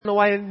I don't know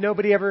why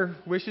nobody ever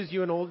wishes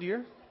you an old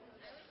year.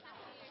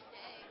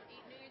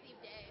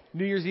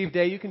 New Year's Eve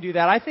day, you can do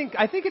that. I think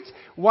it's,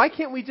 why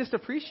can't we just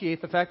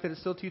appreciate the fact that it's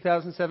still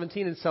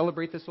 2017 and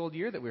celebrate this old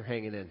year that we're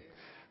hanging in,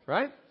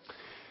 right?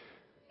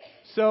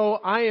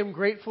 So I am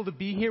grateful to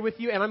be here with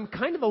you, and I'm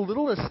kind of a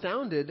little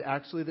astounded,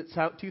 actually, that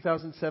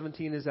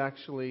 2017 is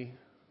actually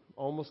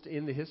almost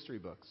in the history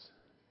books.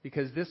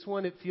 Because this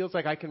one, it feels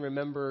like I can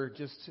remember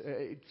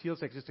it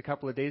feels like just a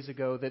couple of days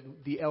ago that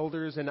the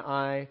elders and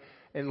I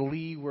and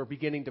Lee were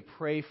beginning to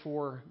pray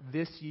for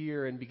this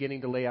year and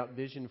beginning to lay out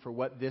vision for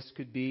what this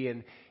could be.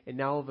 And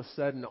now all of a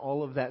sudden,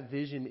 all of that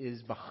vision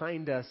is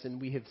behind us,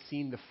 and we have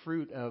seen the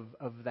fruit of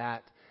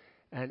that.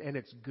 And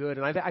it's good.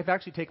 And I've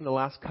actually taken the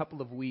last couple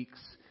of weeks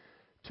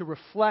to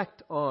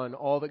reflect on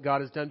all that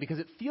God has done, because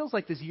it feels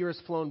like this year has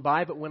flown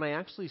by, but when I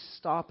actually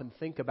stop and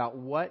think about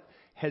what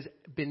has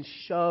been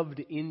shoved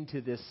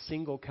into this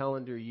single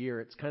calendar year,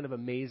 it's kind of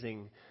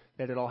amazing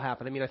that it all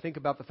happened. I mean, I think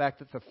about the fact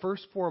that the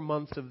first 4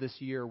 months of this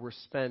year were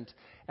spent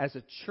as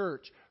a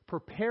church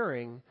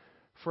preparing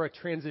for a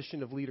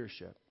transition of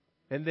leadership.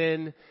 And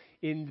then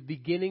in the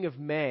beginning of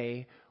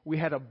May, we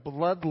had a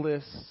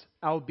bloodless,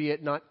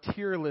 albeit not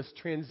tearless,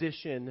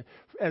 transition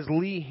as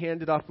Lee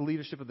handed off the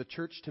leadership of the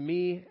church to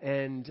me.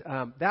 And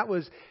that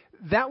was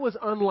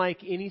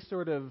unlike any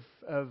sort of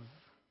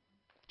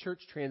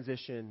church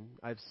transition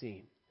I've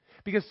seen.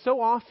 Because so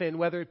often,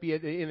 whether it be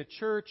in a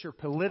church or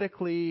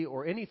politically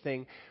or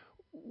anything,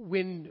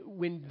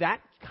 when that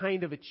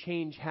kind of a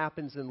change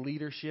happens in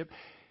leadership,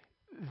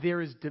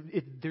 there's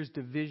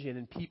division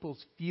and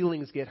people's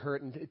feelings get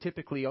hurt, and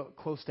typically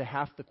close to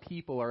half the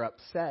people are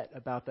upset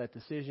about that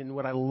decision.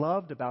 What I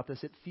loved about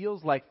this, it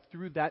feels like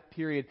through that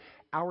period,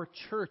 our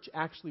church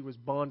actually was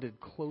bonded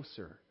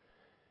closer.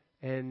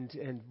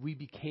 And we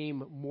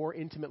became more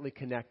intimately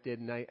connected.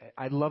 And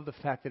I love the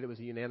fact that it was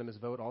a unanimous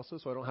vote also,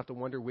 so I don't have to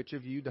wonder which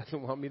of you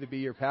doesn't want me to be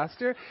your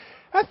pastor.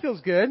 That feels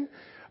good.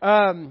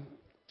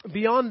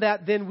 Beyond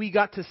that, then we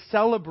got to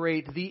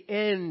celebrate the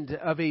end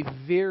of a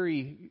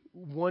very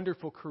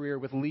wonderful career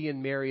with Lee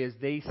and Mary as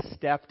they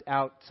stepped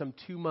out some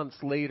 2 months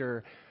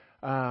later,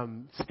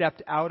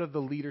 stepped out of the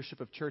leadership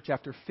of church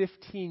after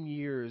 15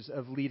 years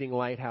of leading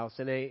Lighthouse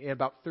and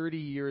about 30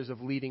 years of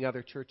leading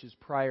other churches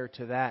prior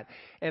to that.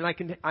 And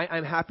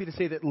I'm happy to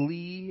say that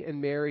Lee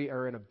and Mary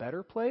are in a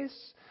better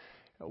place,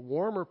 a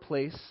warmer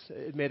place,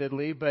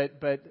 admittedly,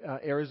 but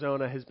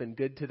Arizona has been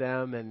good to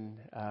them,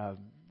 and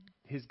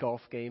his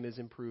golf game is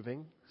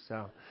improving.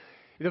 So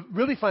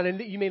really fun. And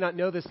you may not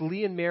know this,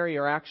 Lee and Mary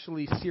are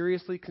actually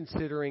seriously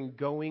considering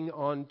going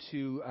on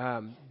to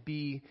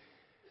be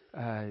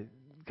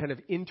kind of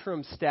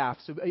interim staff,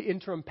 so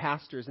interim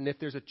pastors. And if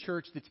there's a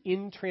church that's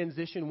in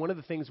transition, one of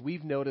the things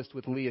we've noticed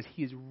with Lee is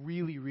he is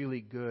really,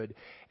 really good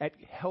at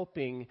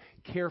helping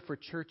care for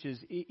churches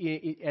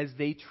as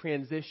they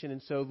transition.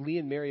 And so Lee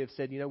and Mary have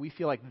said, we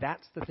feel like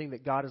that's the thing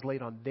that God has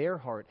laid on their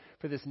heart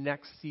for this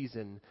next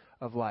season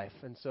of life.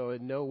 And so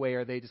in no way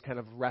are they just kind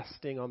of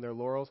resting on their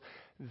laurels.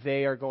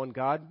 They are going,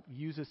 God,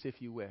 use us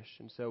if you wish.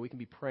 And so we can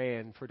be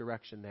praying for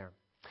direction there.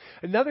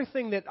 Another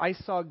thing that I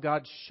saw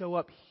God show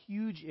up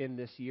huge in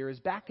this year is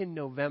back in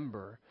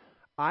November,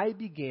 I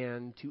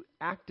began to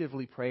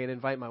actively pray and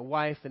invite my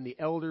wife and the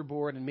elder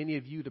board and many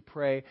of you to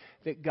pray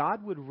that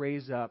God would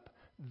raise up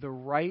the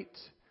right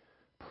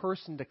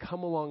person to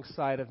come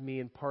alongside of me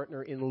and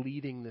partner in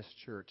leading this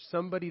church.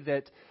 Somebody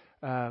that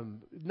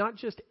not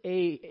just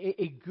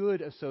a good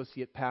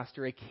associate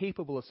pastor, a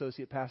capable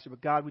associate pastor,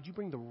 but God, would you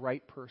bring the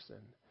right person?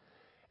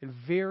 And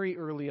very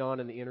early on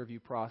in the interview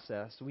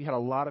process, we had a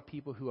lot of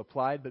people who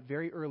applied, but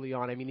very early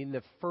on, in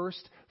the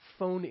first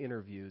phone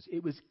interviews,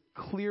 it was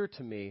clear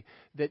to me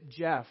that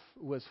Jeff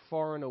was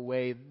far and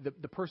away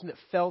the person that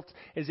felt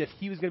as if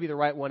he was going to be the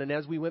right one. And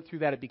as we went through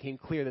that, it became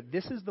clear that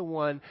this is the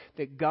one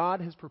that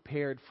God has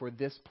prepared for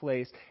this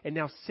place. And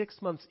now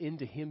 6 months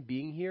into him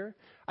being here,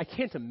 I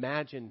can't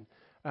imagine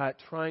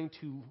trying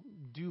to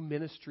do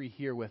ministry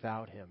here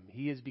without him.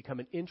 He has become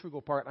an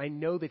integral part. I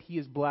know that he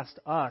has blessed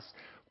us,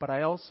 but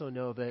I also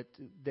know that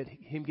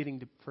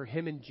for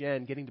him and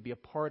Jen getting to be a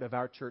part of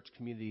our church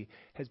community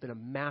has been a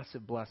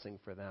massive blessing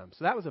for them.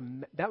 So that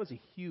was a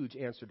huge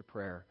answer to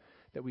prayer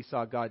that we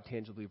saw God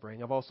tangibly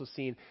bring. I've also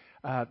seen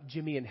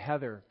Jimmy and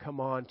Heather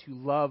come on to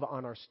love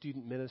on our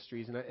student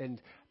ministries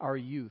and our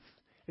youth,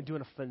 and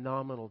doing a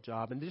phenomenal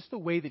job. And just the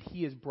way that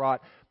he has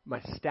brought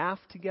my staff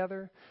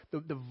together,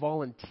 the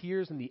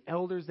volunteers and the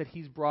elders that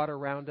he's brought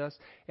around us,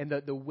 and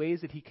the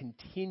ways that he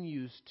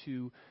continues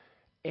to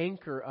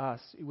anchor us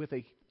with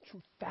a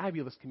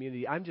fabulous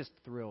community. I'm just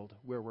thrilled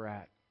where we're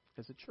at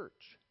as a church.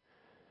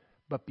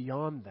 But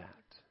beyond that,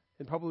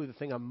 and probably the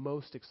thing I'm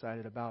most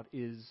excited about,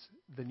 is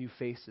the new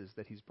faces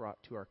that he's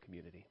brought to our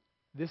community.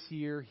 This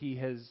year, he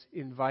has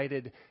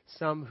invited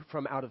some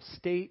from out of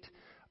state,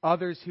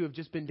 others who have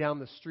just been down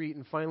the street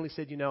and finally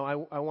said,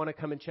 I want to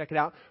come and check it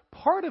out.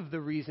 Part of the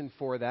reason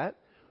for that,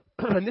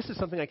 and this is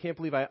something I can't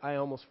believe I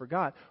almost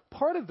forgot,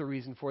 part of the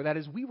reason for that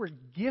is we were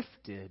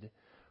gifted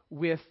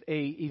with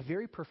a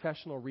very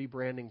professional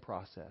rebranding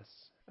process.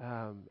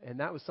 And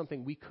that was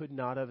something we could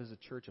not have as a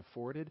church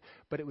afforded,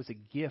 but it was a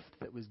gift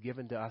that was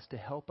given to us to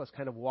help us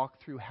kind of walk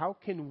through how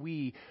can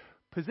we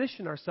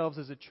position ourselves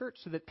as a church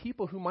so that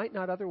people who might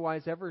not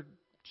otherwise ever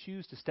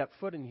choose to step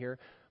foot in here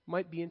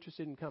might be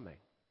interested in coming,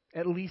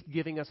 at least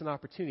giving us an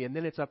opportunity. And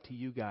then it's up to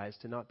you guys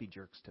to not be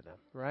jerks to them,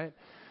 right?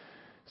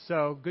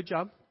 So good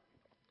job.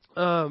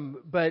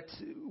 But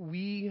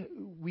we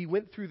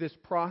went through this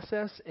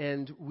process,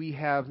 and we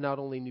have not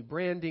only new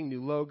branding,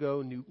 new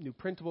logo, new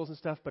printables and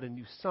stuff, but a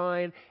new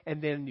sign,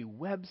 and then a new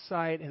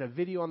website, and a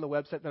video on the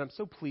website that I'm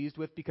so pleased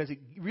with because it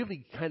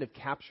really kind of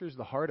captures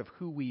the heart of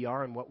who we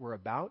are and what we're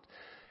about.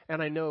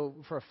 And I know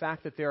for a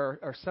fact that there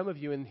are some of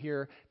you in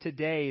here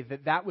today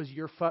that was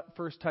your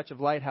first touch of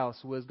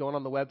Lighthouse, was going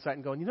on the website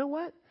and going, you know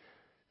what?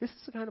 This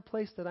is the kind of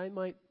place that I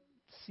might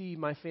see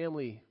my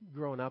family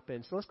growing up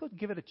in. So let's go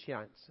give it a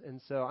chance.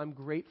 And so I'm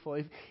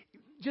grateful.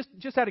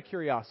 Just out of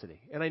curiosity,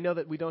 and I know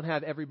that we don't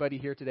have everybody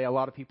here today. A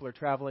lot of people are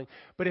traveling.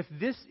 But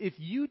if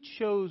you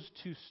chose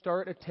to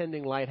start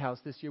attending Lighthouse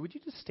this year, would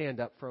you just stand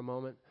up for a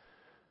moment?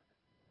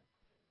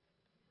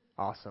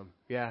 Awesome.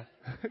 Yeah.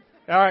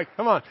 All right,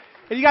 come on.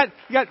 And you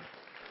got,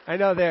 I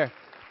know there.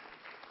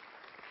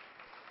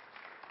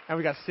 And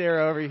we got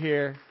Sarah over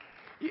here.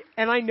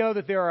 And I know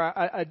that there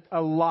are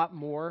a lot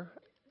more.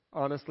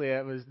 Honestly,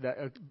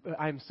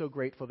 I'm so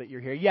grateful that you're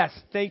here. Yes,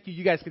 thank you.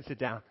 You guys can sit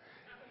down.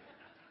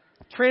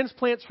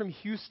 Transplants from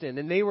Houston,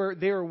 and they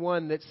were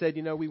one that said,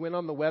 we went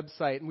on the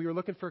website, and we were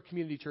looking for a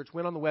community church,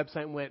 went on the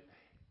website and went,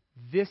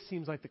 this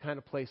seems like the kind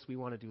of place we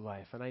want to do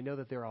life. And I know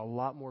that there are a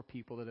lot more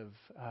people that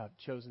have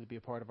chosen to be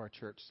a part of our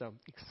church. So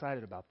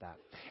excited about that.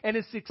 And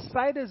as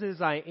excited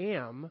as I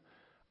am,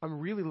 I'm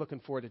really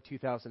looking forward to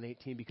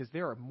 2018 because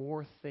there are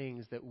more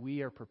things that we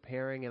are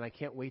preparing, and I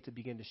can't wait to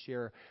begin to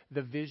share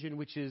the vision,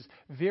 which is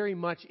very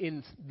much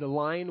in the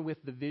line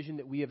with the vision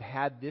that we have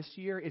had this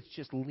year. It's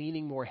just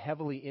leaning more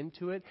heavily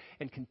into it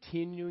and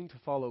continuing to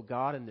follow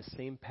God in the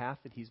same path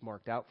that He's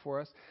marked out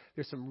for us.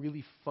 There's some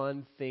really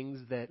fun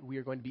things that we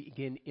are going to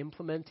begin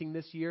implementing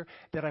this year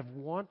that I've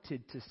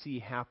wanted to see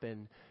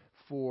happen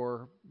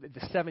for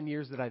the 7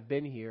 years that I've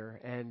been here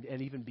and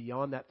even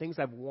beyond that, things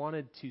I've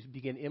wanted to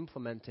begin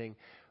implementing,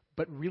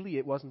 but really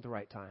it wasn't the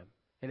right time.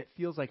 And it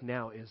feels like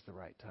now is the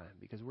right time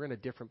because we're in a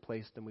different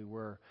place than we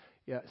were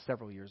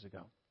several years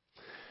ago.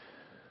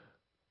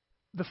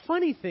 The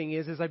funny thing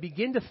is, as I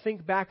begin to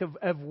think back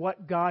of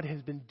what God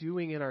has been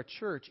doing in our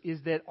church,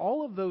 is that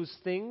all of those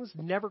things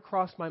never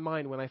crossed my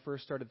mind when I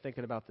first started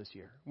thinking about this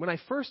year. When I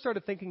first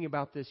started thinking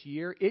about this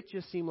year, it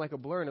just seemed like a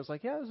blur. And I was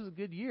like, yeah, this is a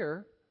good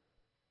year.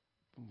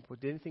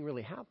 But did anything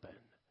really happen?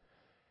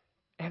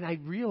 And I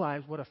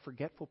realized what a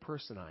forgetful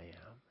person I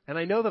am. And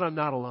I know that I'm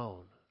not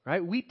alone,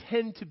 right? We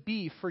tend to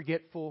be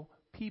forgetful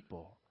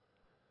people.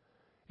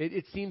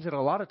 It seems that a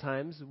lot of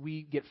times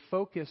we get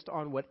focused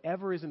on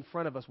whatever is in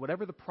front of us,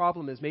 whatever the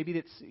problem is.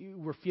 Maybe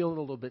we're feeling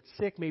a little bit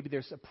sick. Maybe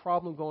there's a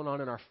problem going on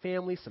in our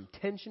family, some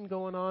tension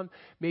going on.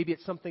 Maybe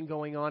it's something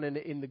going on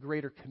in the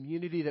greater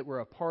community that we're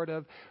a part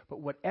of.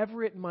 But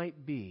whatever it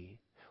might be,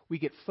 we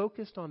get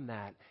focused on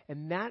that,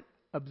 and that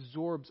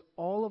absorbs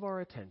all of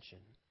our attention.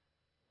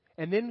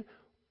 And then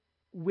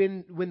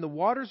when the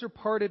waters are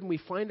parted and we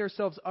find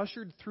ourselves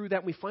ushered through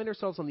that, we find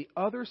ourselves on the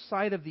other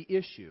side of the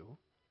issue,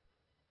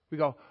 we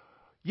go,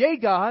 yay,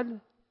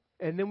 God,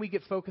 and then we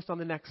get focused on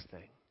the next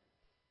thing.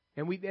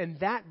 And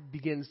that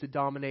begins to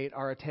dominate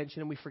our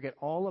attention, and we forget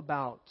all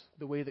about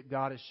the way that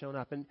God has shown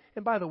up. And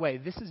by the way,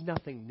 this is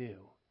nothing new.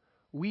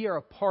 We are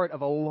a part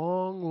of a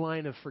long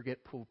line of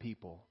forgetful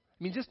people.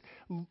 I mean, just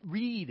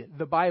read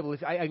the Bible.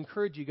 I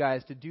encourage you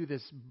guys to do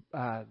this,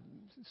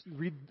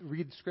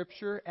 read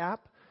Scripture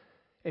app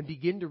and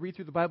begin to read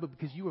through the Bible,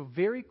 because you will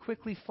very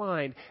quickly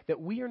find that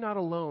we are not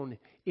alone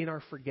in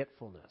our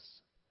forgetfulness.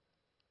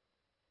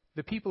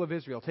 The people of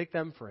Israel, take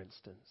them for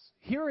instance.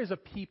 Here is a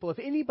people, if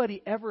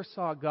anybody ever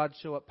saw God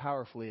show up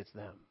powerfully, it's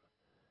them.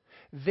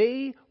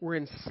 They were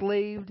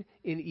enslaved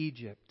in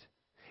Egypt.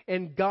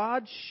 And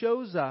God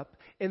shows up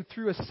and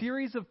through a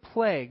series of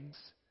plagues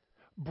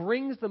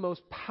brings the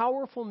most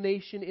powerful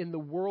nation in the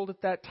world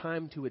at that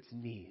time to its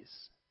knees.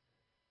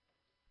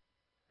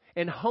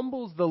 And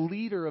humbles the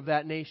leader of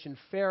that nation,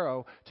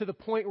 Pharaoh, to the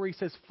point where he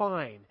says,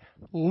 fine,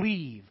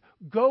 leave.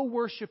 Go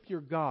worship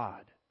your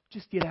God.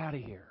 Just get out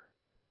of here.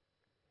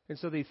 And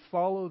so they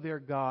follow their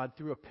God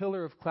through a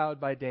pillar of cloud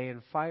by day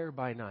and fire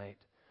by night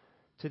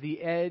to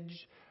the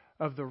edge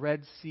of the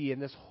Red Sea.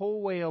 And this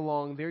whole way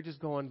along, they're just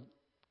going,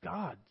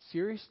 God,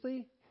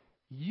 seriously?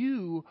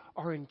 You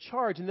are in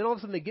charge. And then all of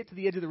a sudden they get to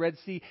the edge of the Red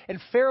Sea and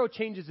Pharaoh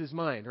changes his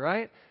mind,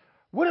 right?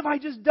 What have I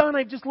just done?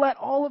 I've just let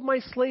all of my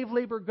slave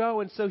labor go.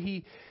 And so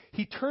he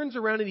turns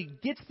around and he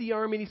gets the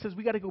army and he says,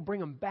 we got to go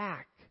bring them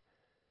back.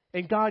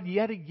 And God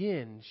yet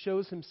again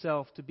shows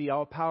himself to be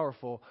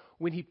all-powerful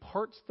when he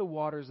parts the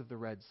waters of the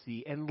Red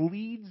Sea and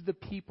leads the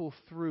people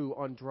through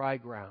on dry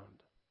ground.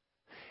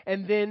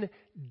 And then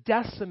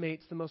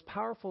decimates the most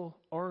powerful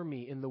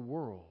army in the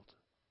world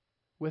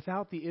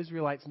without the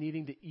Israelites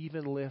needing to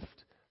even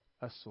lift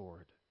a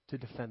sword to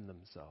defend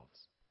themselves.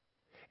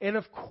 And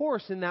of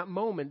course, in that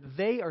moment,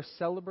 they are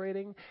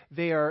celebrating.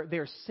 They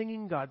are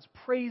singing God's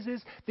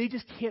praises. They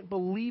just can't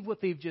believe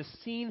what they've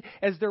just seen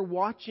as they're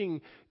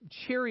watching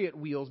chariot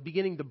wheels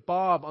beginning to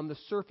bob on the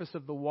surface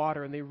of the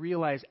water, and they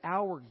realize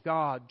our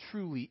God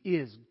truly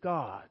is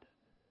God.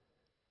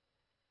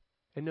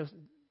 And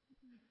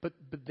But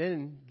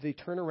then they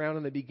turn around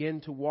and they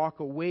begin to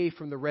walk away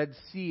from the Red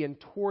Sea and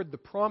toward the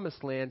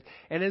Promised Land.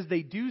 And as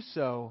they do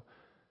so,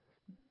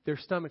 their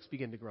stomachs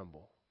begin to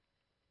grumble.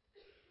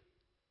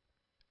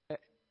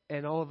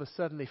 And all of a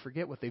sudden they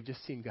forget what they've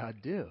just seen God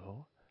do.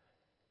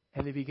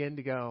 And they begin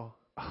to go,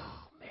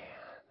 oh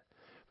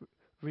man,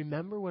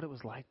 remember what it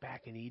was like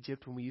back in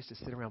Egypt when we used to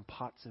sit around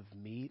pots of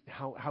meat?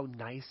 How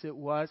nice it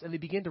was? And they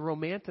begin to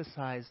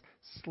romanticize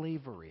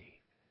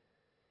slavery.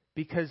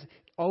 Because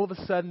all of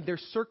a sudden their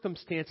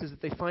circumstances that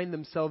they find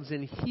themselves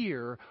in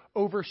here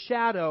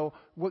overshadow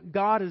what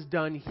God has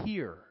done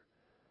here.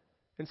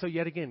 And so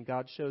yet again,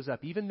 God shows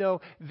up. Even though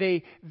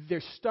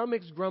their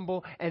stomachs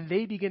grumble and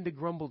they begin to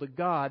grumble to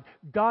God,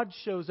 God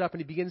shows up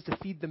and He begins to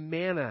feed them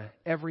manna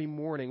every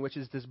morning, which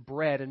is this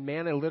bread. And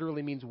manna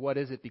literally means, what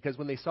is it? Because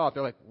when they saw it,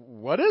 they're like,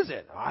 what is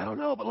it? I don't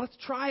know, but let's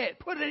try it.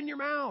 Put it in your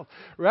mouth,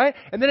 right?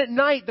 And then at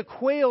night, the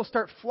quail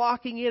start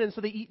flocking in, and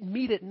so they eat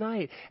meat at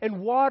night.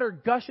 And water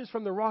gushes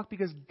from the rock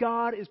because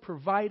God is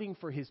providing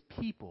for His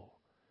people.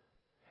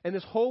 And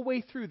this whole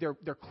way through, their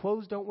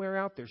clothes don't wear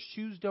out, their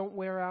shoes don't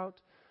wear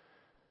out.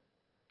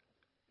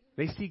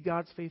 They see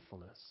God's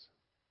faithfulness,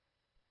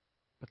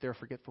 but they're a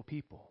forgetful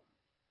people.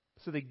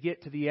 So they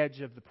get to the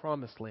edge of the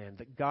Promised Land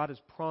that God has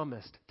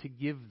promised to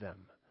give them.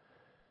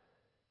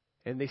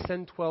 And they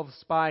send 12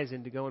 spies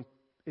in to go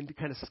and to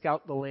kind of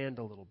scout the land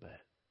a little bit.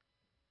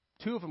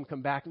 2 of them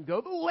come back and go,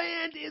 the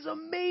land is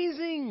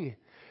amazing.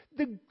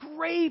 The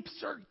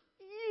grapes are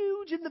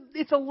huge, and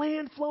it's a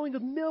land flowing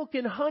with milk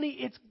and honey.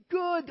 It's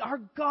good. Our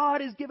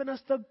God has given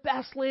us the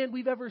best land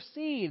we've ever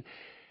seen.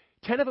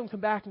 10 of them come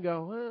back and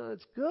go, well,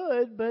 it's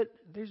good, but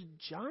there's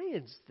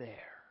giants there.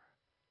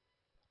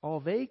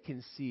 All they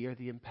can see are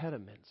the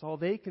impediments. All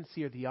they can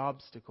see are the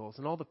obstacles.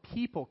 And all the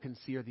people can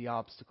see are the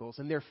obstacles.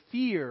 And their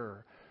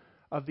fear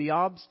of the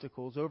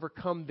obstacles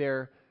overcome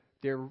their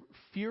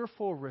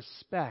fearful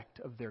respect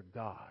of their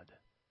God.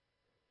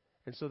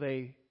 And so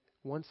they,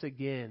 once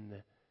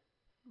again,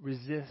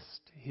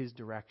 resist His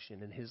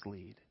direction and His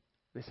lead.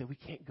 They say, we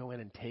can't go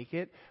in and take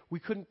it. We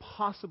couldn't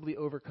possibly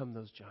overcome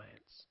those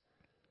giants.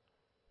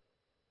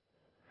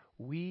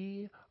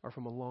 We are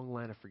from a long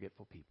line of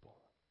forgetful people.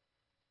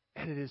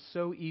 And it is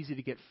so easy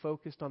to get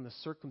focused on the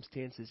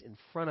circumstances in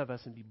front of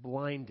us and be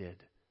blinded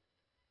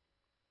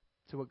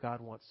to what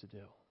God wants to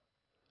do.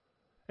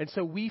 And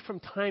so we from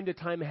time to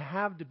time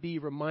have to be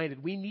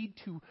reminded. We need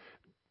to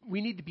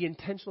be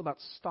intentional about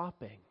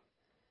stopping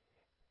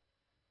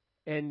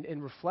and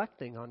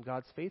reflecting on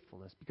God's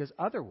faithfulness, because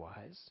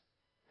otherwise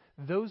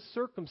those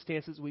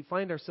circumstances we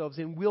find ourselves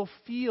in will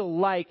feel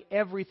like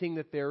everything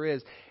that there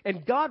is.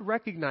 And God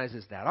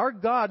recognizes that. Our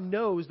God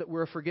knows that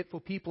we're a forgetful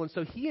people, and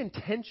so He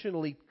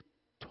intentionally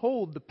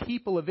told the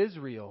people of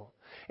Israel,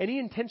 and He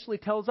intentionally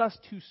tells us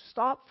to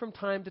stop from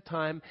time to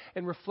time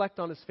and reflect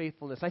on His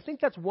faithfulness. I think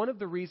that's one of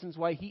the reasons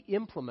why He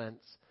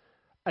implements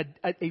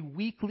a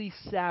weekly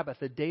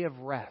Sabbath, a day of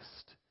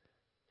rest.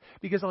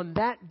 Because on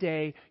that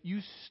day, you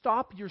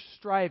stop your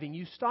striving.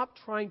 You stop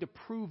trying to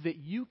prove that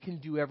you can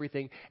do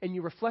everything. And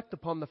you reflect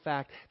upon the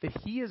fact that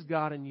He is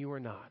God and you are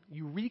not.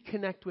 You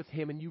reconnect with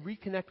Him and you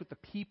reconnect with the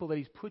people that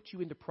He's put you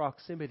into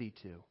proximity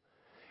to.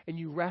 And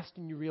you rest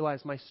and you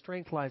realize my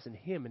strength lies in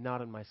Him and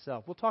not in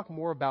myself. We'll talk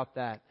more about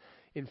that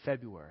in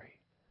February.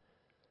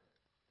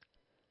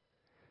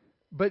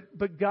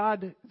 But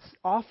God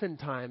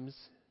oftentimes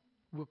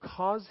will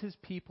cause His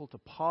people to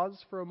pause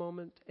for a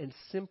moment and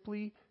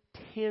simply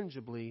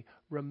tangibly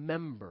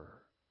remember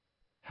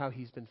how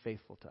He's been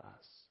faithful to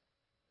us.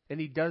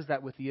 And He does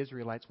that with the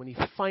Israelites when He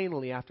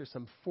finally, after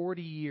some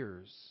 40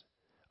 years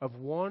of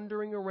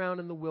wandering around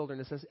in the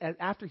wilderness,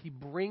 after He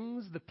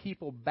brings the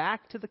people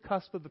back to the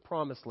cusp of the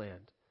Promised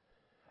Land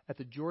at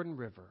the Jordan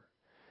River,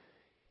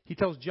 He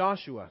tells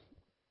Joshua,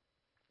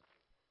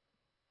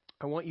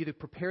 I want you to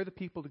prepare the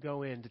people to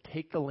go in to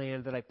take the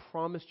land that I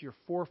promised your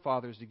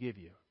forefathers to give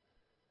you.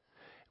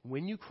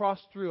 When you cross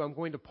through, I'm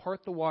going to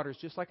part the waters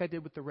just like I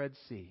did with the Red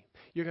Sea.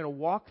 You're going to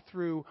walk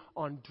through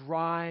on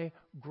dry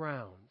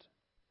ground.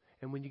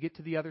 And when you get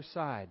to the other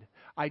side,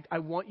 I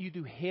want you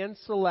to hand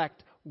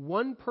select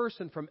one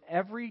person from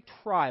every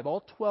tribe,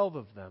 all 12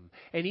 of them.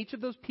 And each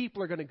of those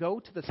people are going to go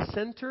to the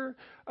center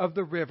of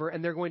the river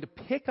and they're going to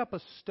pick up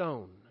a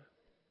stone.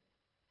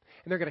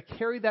 And they're going to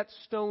carry that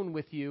stone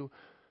with you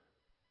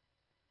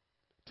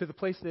to the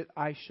place that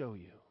I show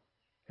you.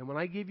 And when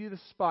I give you the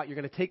spot, you're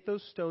going to take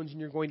those stones and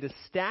you're going to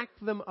stack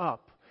them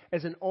up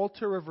as an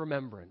altar of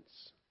remembrance.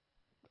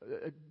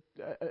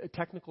 A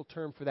technical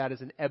term for that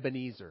is an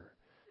Ebenezer.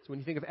 So when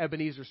you think of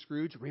Ebenezer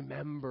Scrooge,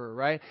 remember,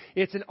 right?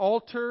 It's an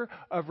altar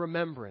of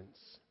remembrance.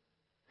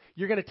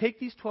 You're going to take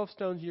these 12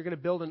 stones and you're going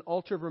to build an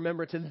altar of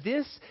remembrance. And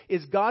this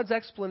is God's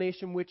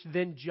explanation, which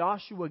then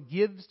Joshua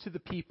gives to the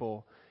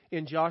people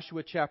in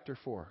Joshua chapter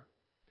 4.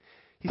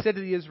 He said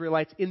to the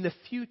Israelites, in the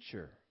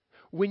future,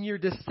 when your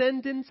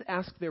descendants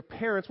ask their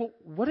parents, well,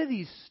 what do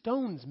these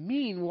stones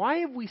mean? Why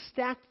have we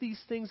stacked these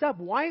things up?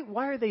 Why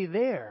are they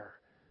there?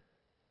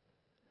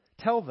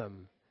 Tell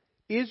them,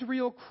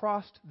 Israel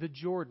crossed the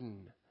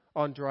Jordan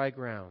on dry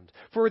ground.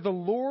 For the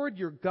Lord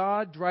your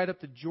God dried up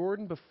the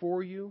Jordan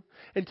before you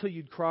until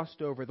you'd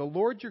crossed over. The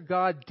Lord your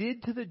God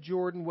did to the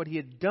Jordan what he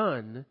had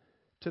done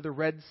to the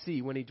Red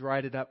Sea when he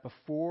dried it up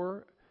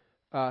before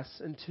us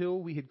until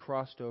we had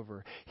crossed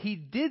over. He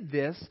did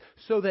this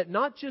so that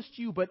not just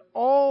you, but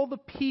all the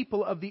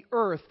people of the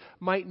earth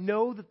might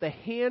know that the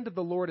hand of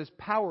the Lord is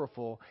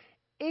powerful,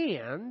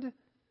 and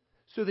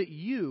so that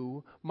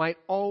you might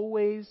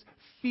always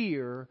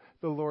fear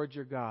the Lord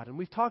your God. And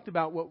we've talked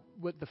about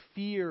what the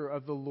fear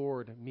of the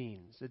Lord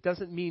means. It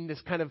doesn't mean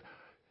this kind of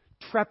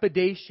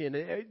trepidation,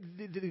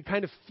 the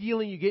kind of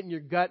feeling you get in your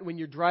gut when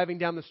you're driving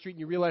down the street and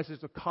you realize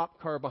there's a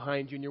cop car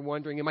behind you and you're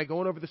wondering, am I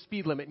going over the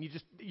speed limit? And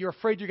you're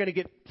afraid you're going to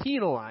get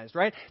penalized,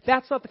 right?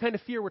 That's not the kind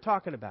of fear we're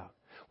talking about.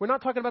 We're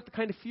not talking about the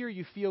kind of fear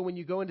you feel when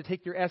you go in to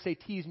take your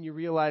SATs and you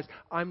realize,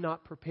 I'm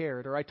not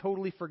prepared, or I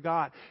totally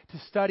forgot to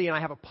study and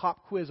I have a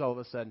pop quiz all of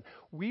a sudden.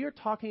 We are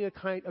talking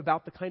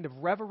about the kind of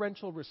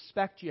reverential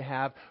respect you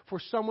have for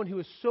someone who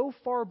is so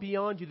far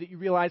beyond you that you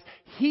realize,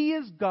 he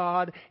is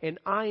God and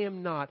I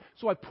am not.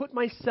 So I put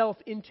myself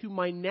into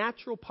my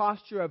natural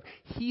posture of,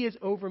 he is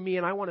over me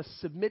and I want to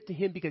submit to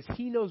him because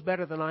he knows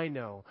better than I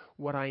know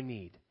what I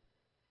need.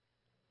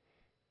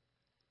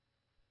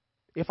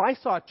 If I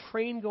saw a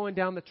train going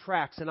down the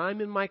tracks and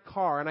I'm in my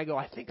car and I go,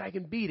 I think I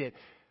can beat it,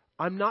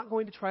 I'm not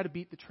going to try to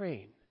beat the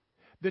train.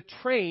 The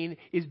train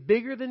is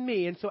bigger than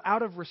me, and so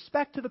out of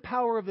respect to the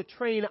power of the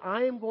train,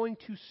 I am going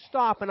to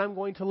stop and I'm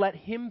going to let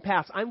him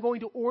pass. I'm going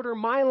to order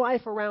my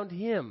life around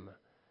him.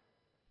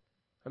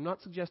 I'm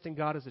not suggesting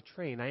God is a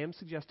train. I am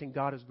suggesting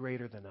God is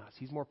greater than us.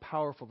 He's more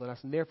powerful than us,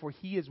 and therefore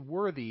he is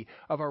worthy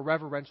of our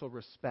reverential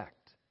respect.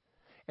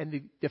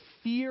 And the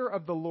fear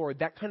of the Lord,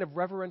 that kind of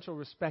reverential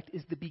respect,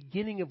 is the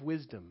beginning of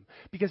wisdom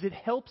because it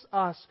helps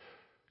us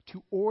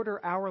to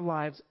order our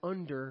lives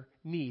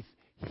underneath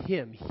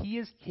him. He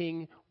is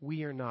king,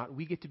 we are not.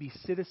 We get to be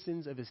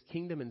citizens of his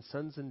kingdom and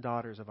sons and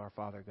daughters of our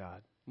Father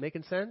God.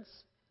 Making sense?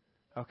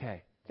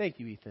 Okay. Thank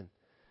you, Ethan.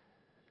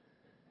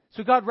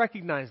 So God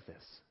recognized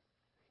this.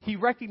 He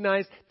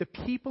recognized the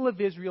people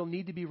of Israel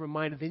need to be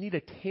reminded. They need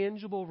a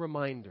tangible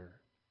reminder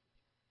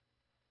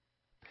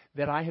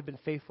that I have been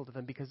faithful to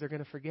them, because they're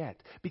going to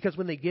forget. Because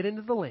when they get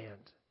into the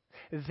land,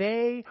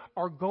 they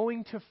are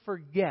going to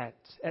forget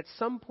at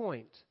some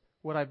point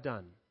what I've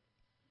done.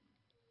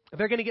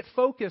 They're going to get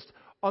focused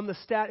on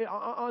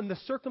the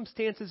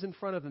circumstances in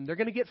front of them. They're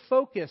going to get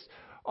focused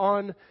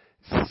on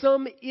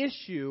some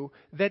issue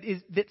that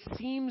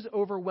seems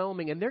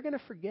overwhelming, and they're going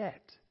to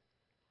forget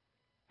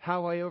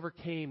how I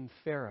overcame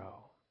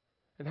Pharaoh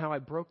and how I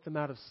broke them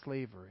out of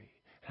slavery.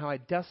 How I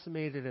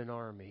decimated an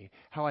army,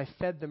 how I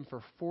fed them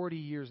for 40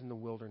 years in the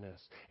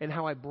wilderness, and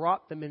how I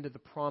brought them into the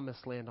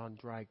promised land on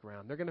dry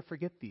ground. They're going to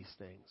forget these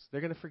things.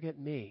 They're going to forget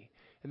me,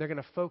 and they're going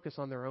to focus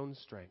on their own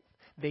strength.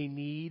 They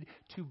need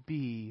to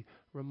be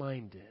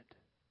reminded.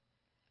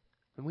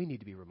 And we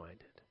need to be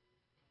reminded.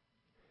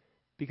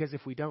 Because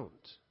if we don't,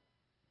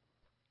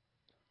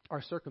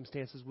 our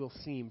circumstances will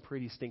seem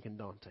pretty stinking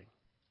daunting.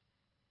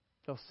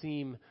 They'll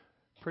seem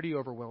pretty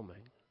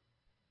overwhelming.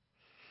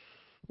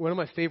 One of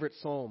my favorite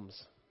Psalms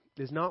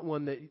is not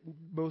one that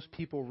most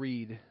people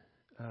read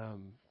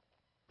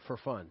for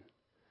fun.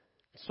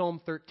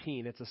 Psalm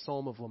 13, it's a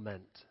psalm of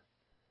lament.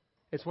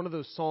 It's one of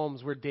those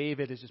psalms where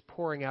David is just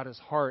pouring out his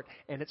heart,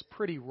 and it's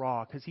pretty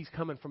raw because he's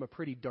coming from a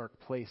pretty dark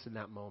place in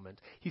that moment.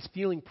 He's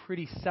feeling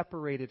pretty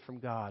separated from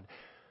God.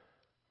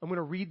 I'm going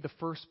to read the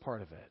first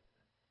part of it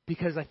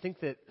because I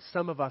think that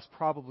some of us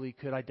probably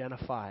could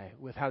identify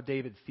with how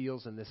David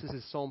feels in this. This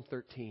is Psalm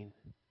 13.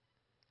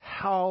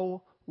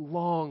 How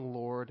long,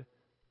 Lord,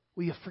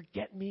 will you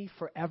forget me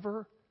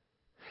forever?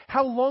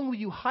 How long will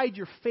you hide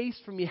your face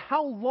from me?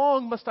 How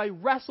long must I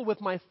wrestle with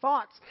my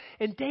thoughts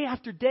and day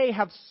after day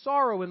have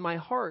sorrow in my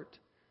heart?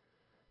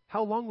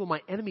 How long will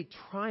my enemy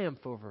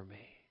triumph over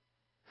me?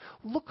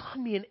 Look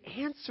on me and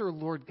answer,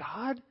 Lord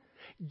God.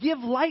 Give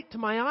light to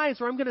my eyes,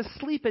 or I'm going to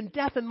sleep in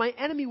death, and my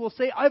enemy will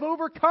say, I've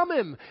overcome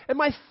him, and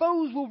my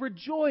foes will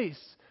rejoice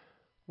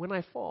when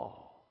I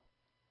fall.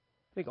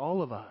 I think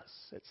all of us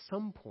at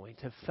some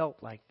point have felt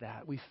like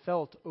that. We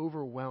felt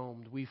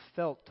overwhelmed. We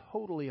felt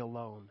totally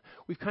alone.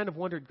 We've kind of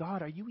wondered,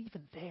 God, are you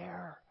even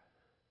there?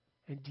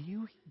 And do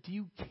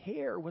you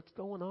care what's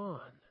going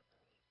on?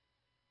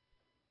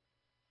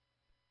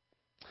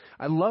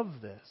 I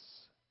love this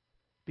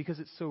because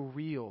it's so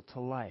real to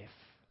life.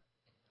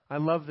 I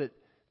love that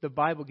the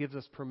Bible gives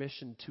us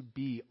permission to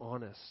be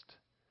honest.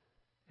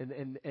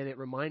 And it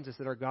reminds us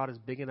that our God is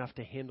big enough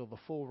to handle the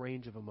full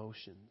range of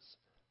emotions.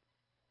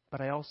 But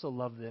I also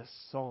love this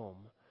psalm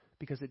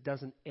because it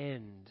doesn't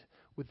end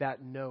with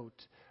that note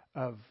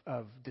of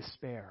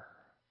despair.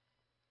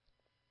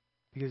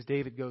 Because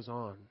David goes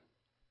on,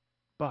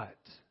 but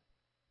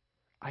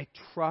I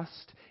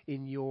trust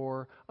in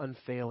your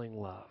unfailing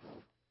love.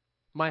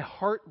 My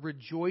heart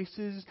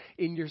rejoices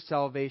in your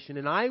salvation,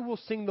 and I will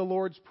sing the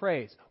Lord's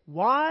praise.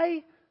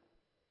 Why?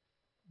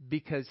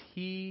 Because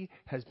he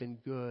has been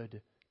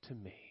good to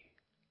me.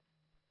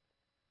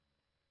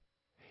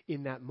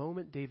 In that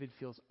moment, David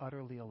feels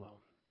utterly alone.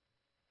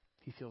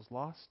 He feels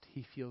lost.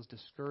 He feels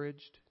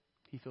discouraged.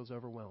 He feels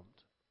overwhelmed.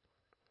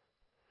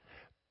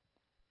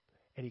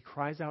 And he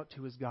cries out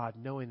to his God,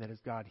 knowing that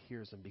his God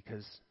hears him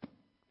because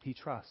he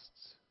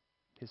trusts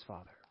his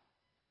Father.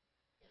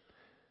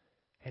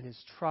 And his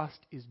trust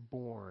is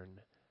born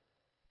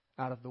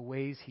out of the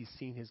ways he's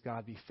seen his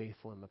God be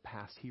faithful in the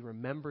past. He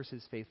remembers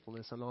his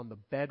faithfulness, and on the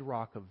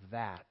bedrock of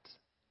that,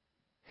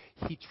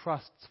 he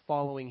trusts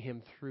following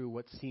him through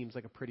what seems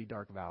like a pretty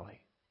dark valley.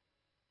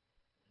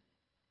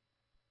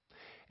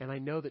 And I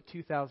know that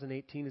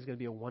 2018 is going to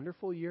be a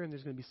wonderful year, and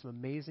there's going to be some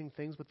amazing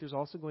things, but there's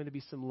also going to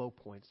be some low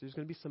points. There's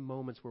going to be some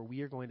moments where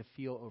we are going to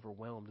feel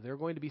overwhelmed. There are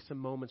going to be some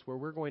moments where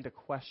we're going to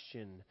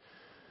question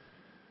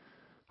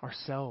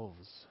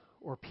ourselves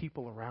or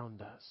people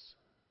around us.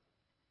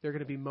 There are going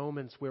to be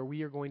moments where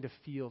we are going to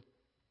feel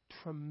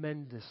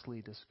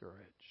tremendously discouraged.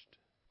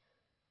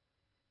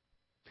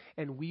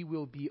 And we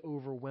will be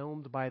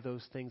overwhelmed by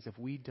those things if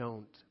we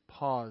don't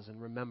pause and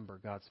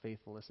remember God's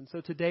faithfulness. And so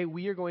today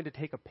we are going to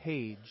take a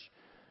page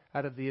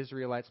out of the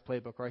Israelites'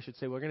 playbook, or I should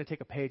say we're going to take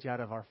a page out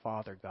of our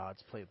Father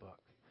God's playbook.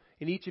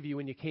 And each of you,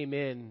 when you came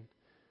in,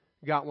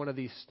 got one of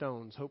these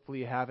stones. Hopefully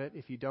you have it.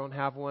 If you don't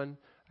have one,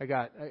 I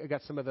got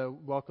some of the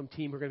welcome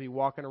team who are going to be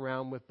walking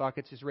around with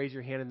buckets. Just raise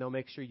your hand and they'll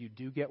make sure you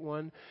do get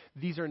one.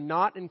 These are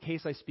not in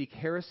case I speak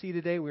heresy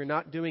today. We're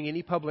not doing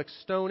any public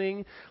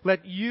stoning.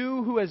 Let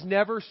you who has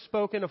never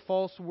spoken a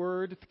false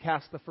word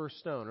cast the first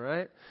stone,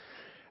 right?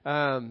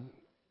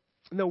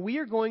 No, we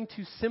are going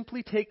to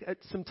simply take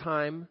some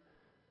time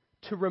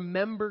to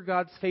remember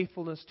God's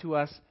faithfulness to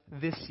us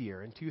this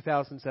year in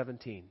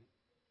 2017.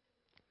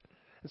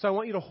 And so I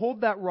want you to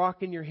hold that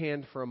rock in your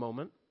hand for a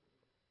moment.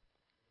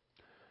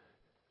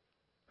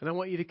 And I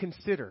want you to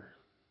consider,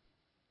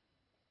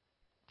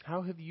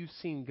 how have you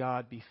seen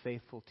God be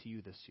faithful to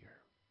you this year?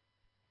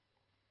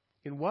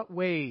 In what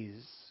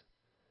ways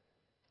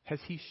has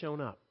he shown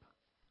up?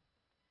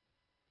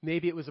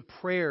 Maybe it was a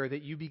prayer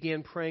that you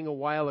began praying a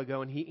while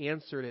ago and he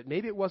answered it.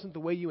 Maybe it wasn't the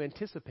way you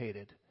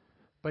anticipated,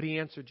 but he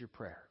answered your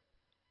prayer.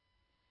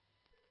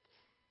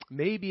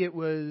 Maybe it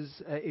was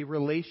a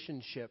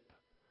relationship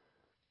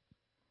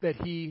that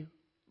he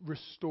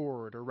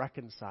restored or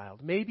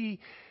reconciled. Maybe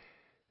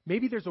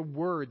there's a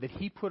word that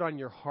he put on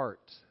your heart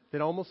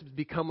that almost has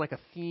become like a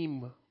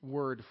theme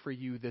word for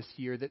you this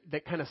year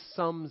that kind of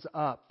sums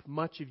up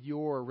much of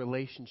your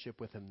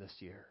relationship with him this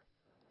year.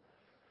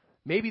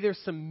 Maybe there's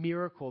some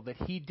miracle that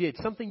he did,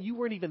 something you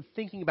weren't even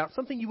thinking about,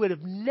 something you would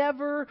have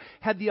never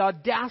had the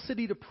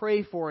audacity to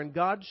pray for, and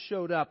God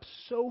showed up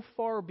so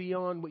far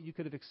beyond what you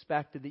could have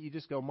expected that you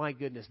just go, my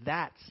goodness,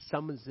 that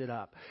sums it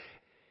up.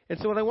 And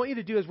so what I want you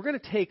to do is we're going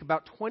to take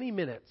about 20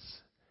 minutes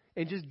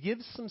and just give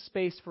some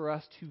space for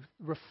us to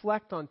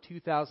reflect on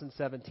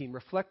 2017,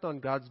 reflect on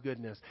God's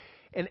goodness.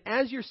 And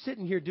as you're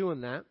sitting here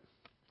doing that,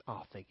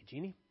 oh, thank you,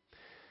 Jeannie.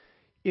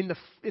 In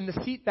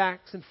the seat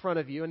backs in front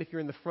of you, and if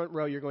you're in the front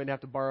row, you're going to have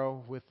to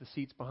borrow with the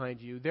seats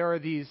behind you, there are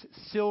these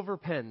silver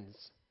pens.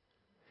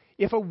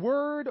 If a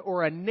word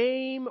or a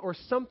name or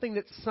something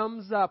that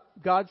sums up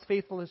God's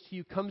faithfulness to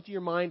you comes to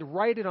your mind,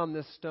 write it on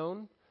this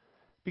stone,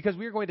 because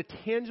we are going to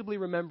tangibly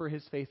remember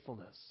his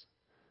faithfulness.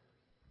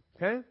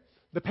 Okay?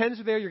 The pens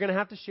are there. You're going to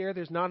have to share.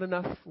 There's not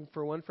enough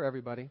for one for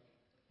everybody.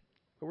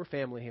 But we're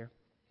family here.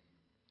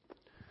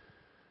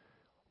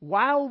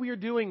 While we are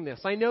doing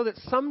this, I know that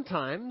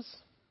sometimes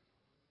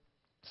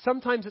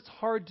it's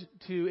hard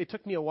to, it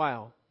took me a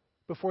while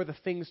before the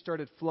things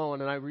started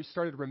flowing and I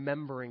started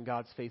remembering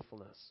God's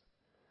faithfulness.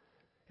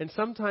 And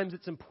sometimes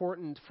it's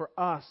important for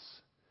us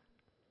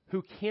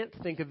who can't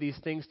think of these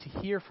things to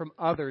hear from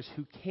others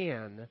who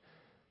can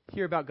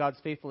hear about God's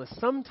faithfulness.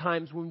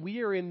 Sometimes when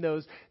we are in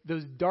those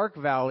dark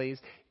valleys,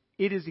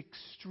 it is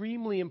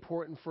extremely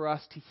important for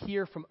us to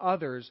hear from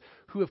others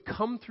who have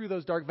come through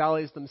those dark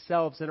valleys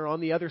themselves and are on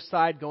the other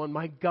side going,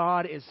 my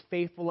God is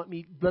faithful. Let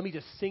me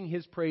just sing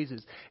his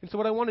praises. And so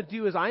what I want to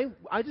do is I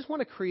just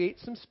want to create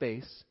some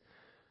space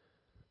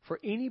for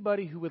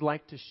anybody who would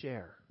like to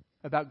share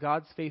about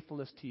God's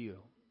faithfulness to you.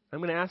 I'm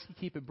going to ask you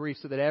to keep it brief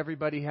so that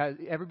everybody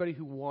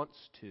who wants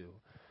to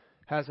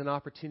has an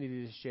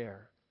opportunity to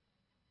share.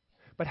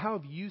 But how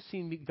have you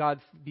seen God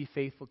be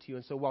faithful to you?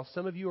 And so while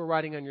some of you are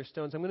writing on your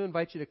stones, I'm going to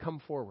invite you to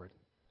come forward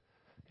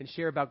and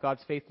share about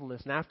God's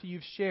faithfulness. And after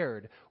you've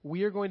shared,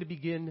 we are going to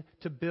begin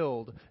to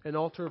build an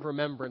altar of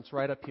remembrance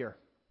right up here.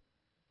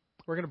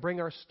 We're going to bring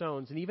our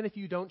stones. And even if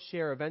you don't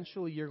share,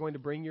 eventually you're going to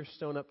bring your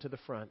stone up to the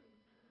front.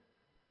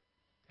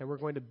 And we're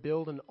going to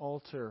build an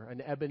altar,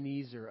 an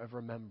Ebenezer of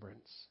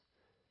remembrance.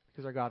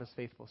 Because our God is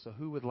faithful. So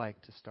who would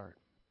like to start?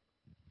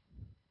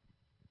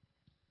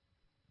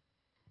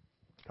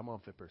 Come on,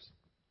 Fippers.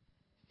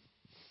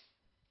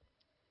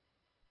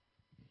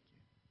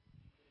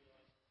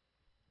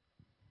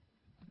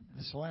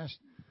 This last...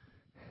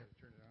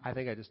 I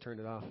think I just turned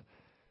it off.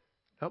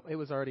 Oh, it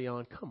was already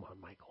on. Come on,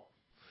 Michael.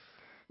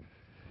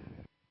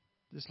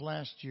 This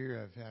last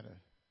year, I've had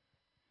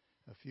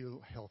a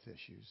few health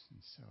issues, and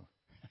so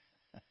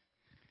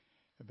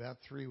about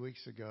 3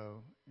 weeks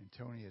ago, and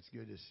Tony, it's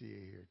good to see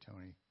you here,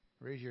 Tony.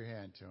 Raise your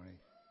hand, Tony.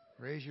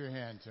 Raise your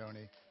hand,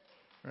 Tony.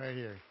 Right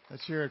here.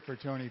 Let's hear it for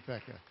Tony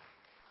Pekka.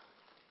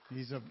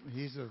 He's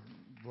a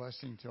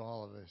blessing to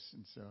all of us,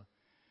 and so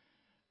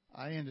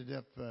I ended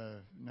up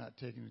not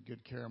taking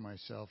good care of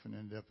myself and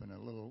ended up in a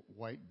little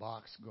white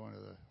box going to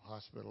the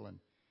hospital. And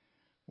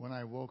when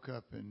I woke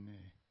up in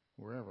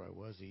wherever I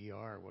was,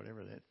 ER,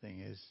 whatever that thing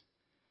is,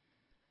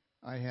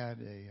 I had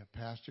a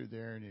pastor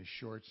there in his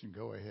shorts and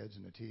go-aheads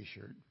and a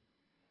T-shirt.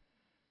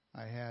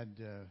 I had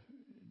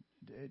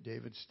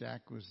David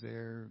Stack was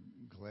there,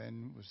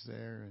 Glenn was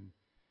there,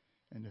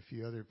 and a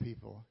few other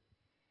people.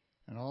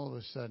 And all of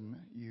a sudden,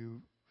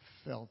 you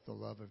felt the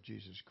love of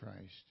Jesus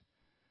Christ.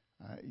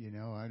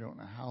 I don't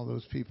know how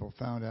those people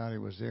found out he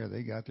was there.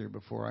 They got there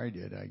before I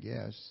did, I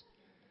guess.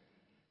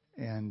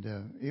 And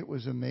it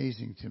was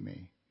amazing to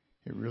me.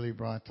 It really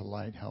brought to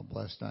light how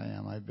blessed I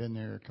am. I've been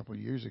there a couple of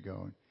years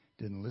ago and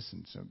didn't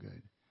listen so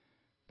good,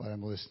 but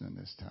I'm listening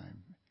this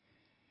time.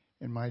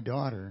 And my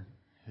daughter,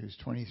 who's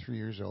 23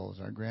 years old,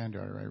 is our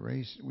granddaughter.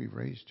 We've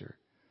raised her.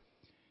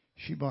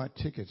 She bought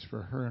tickets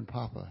for her and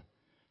Papa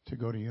to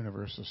go to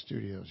Universal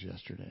Studios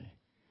yesterday.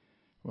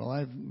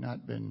 Well,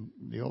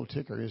 the old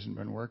ticker hasn't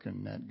been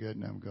working that good,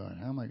 and I'm going,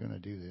 how am I going to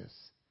do this?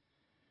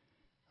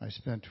 I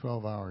spent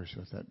 12 hours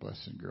with that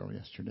blessed girl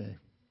yesterday.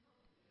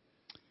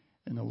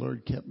 And the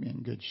Lord kept me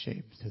in good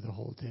shape through the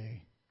whole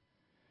day.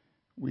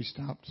 We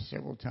stopped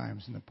several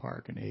times in the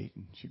park and ate,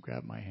 and she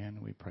grabbed my hand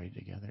and we prayed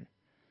together.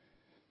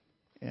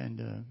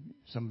 And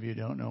some of you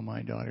don't know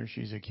my daughter.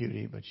 She's a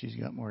cutie, but she's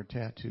got more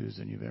tattoos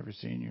than you've ever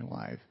seen in your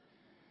life.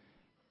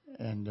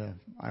 And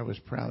I was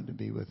proud to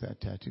be with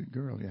that tattooed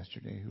girl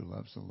yesterday who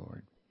loves the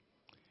Lord.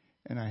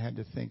 And I had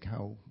to think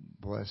how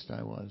blessed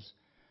I was.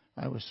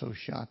 I was so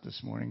shot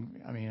this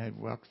morning. I mean, I'd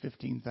walked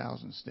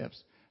 15,000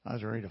 steps. I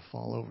was ready to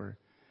fall over.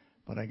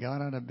 But I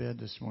got out of bed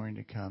this morning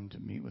to come to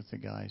meet with the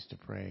guys to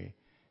pray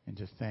and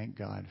to thank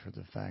God for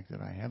the fact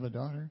that I have a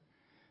daughter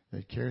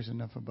that cares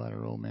enough about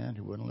her old man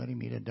who wouldn't let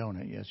him eat a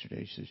donut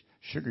yesterday. She says,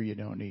 sugar you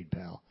don't need,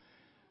 pal.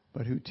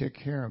 But who took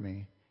care of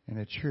me, in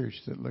a church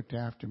that looked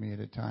after me at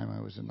a time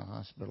I was in the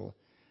hospital,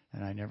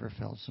 and I never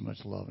felt so much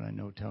love. And I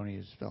know Tony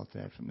has felt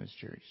that from this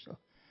church. So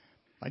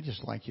I'd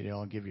just like you to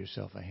all give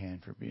yourself a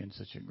hand for being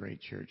such a great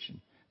church and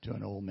to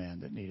an old man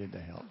that needed the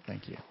help.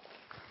 Thank you.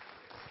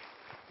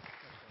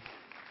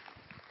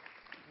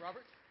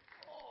 Robert?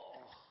 Oh.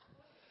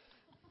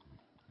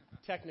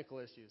 Technical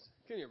issues.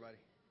 Come here, buddy.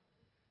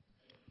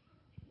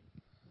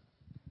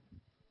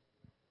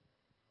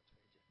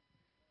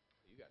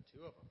 You got two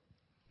of them.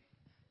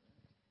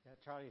 Yeah,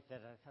 Charlie said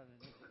I had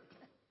to.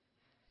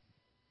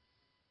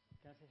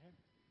 Can I sit here?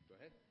 Go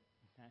ahead.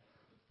 Okay.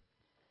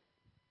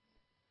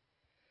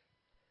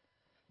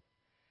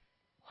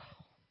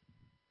 Wow.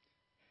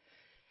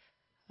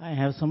 I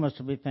have so much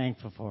to be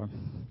thankful for.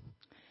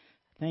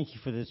 Thank you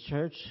for this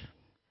church.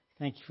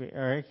 Thank you for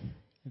Eric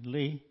and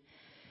Lee,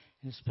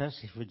 and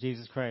especially for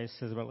Jesus Christ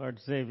as my Lord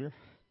and Savior.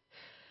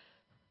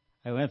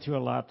 I went through a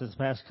lot this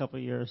past couple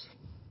of years.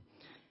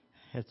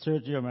 Had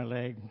surgery on my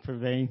leg for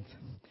veins.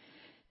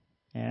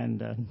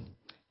 And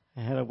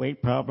I had a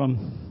weight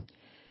problem,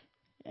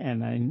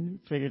 and I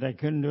figured I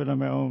couldn't do it on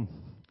my own.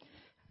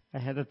 I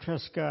had to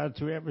trust God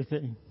through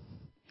everything.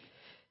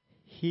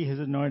 He has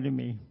anointed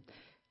me.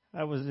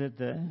 I was at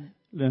the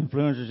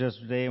Influencers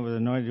yesterday and was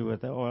anointed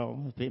with the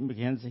oil of Pete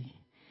McKenzie.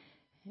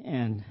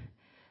 And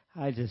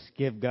I just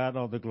give God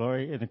all the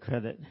glory and the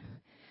credit.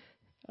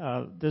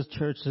 This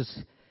church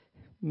has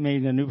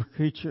made a new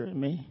creature in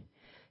me.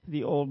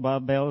 The old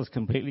Bob Bell is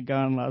completely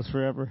gone, lost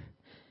forever.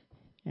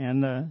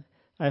 And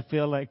I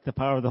feel like the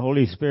power of the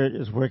Holy Spirit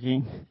is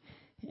working,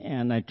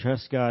 and I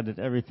trust God at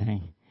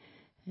everything.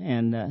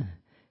 And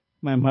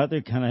my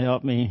mother kind of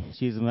helped me.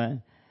 She's my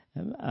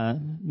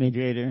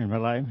mediator in my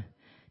life,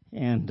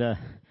 and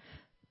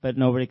but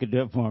nobody could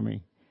do it for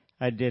me.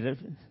 I did it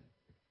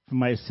for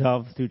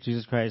myself through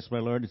Jesus Christ, my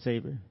Lord and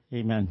Savior.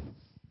 Amen.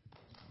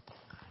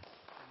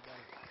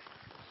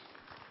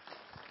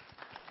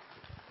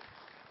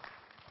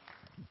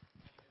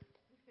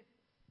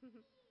 Do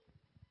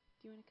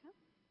you want to come?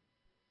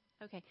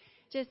 Okay.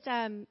 Just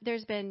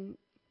there's been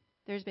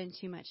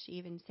too much to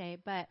even say,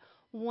 but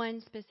one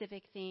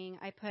specific thing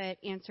I put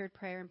answered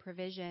prayer and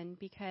provision,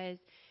 because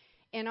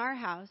in our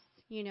house,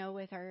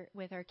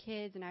 with our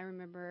kids, and I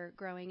remember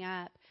growing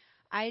up,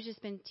 I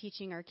just been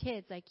teaching our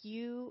kids, like,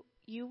 you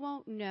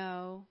won't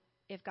know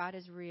if God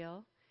is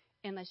real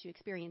unless you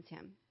experience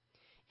him.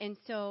 And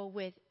so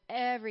with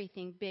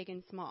everything big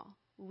and small,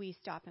 we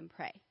stop and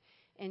pray.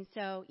 And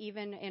so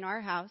even in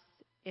our house,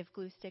 if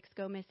glue sticks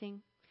go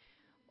missing,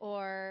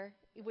 or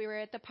we were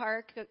at the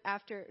park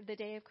after the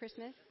day of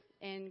Christmas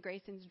and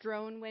Grayson's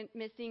drone went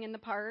missing in the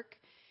park,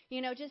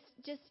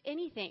 just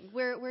anything.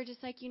 We're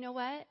just like, you know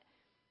what?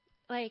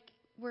 Like,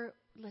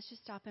 let's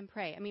just stop and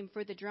pray. I mean,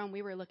 for the drone,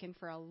 we were looking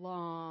for a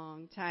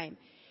long time.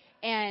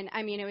 And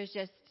I mean, it was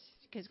just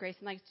because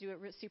Grayson likes to do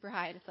it super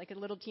high. It's like a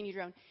little teeny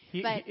drone.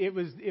 It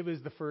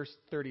was the first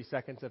 30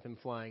 seconds of him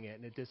flying it,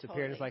 and it disappeared.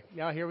 Totally. It's like,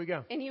 yeah, here we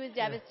go. And he was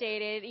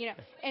devastated,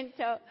 And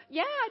so,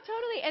 yeah,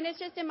 totally. And it's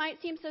just, it might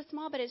seem so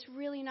small, but it's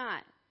really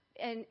not.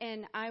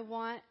 And I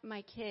want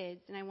my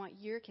kids, and I want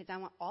your kids, I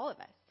want all of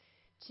us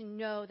to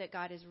know that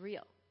God is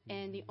real. Mm-hmm.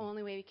 And the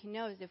only way we can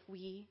know is if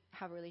we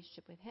have a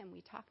relationship with him,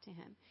 we talk to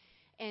him.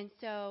 And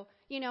so,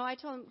 I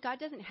told him, God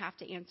doesn't have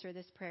to answer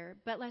this prayer,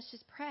 but let's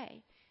just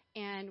pray.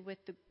 And with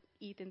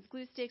Ethan's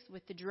glue sticks,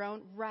 with the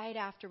drone, right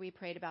after we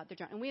prayed about the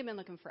drone, and we had been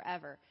looking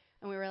forever,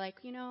 and we were like,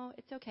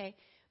 it's okay.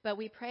 But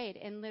we prayed,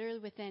 and literally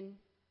within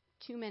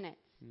 2 minutes,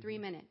 3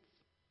 minutes,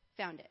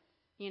 found it,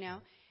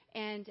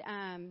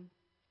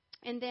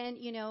 And then,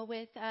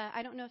 with,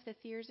 I don't know if the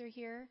Thiers are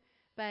here,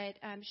 but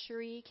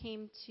Cherie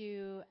came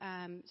to,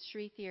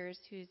 Cherie Thiers,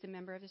 who's a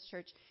member of his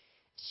church,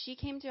 she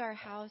came to our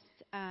house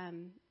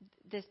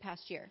this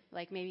past year,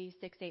 like maybe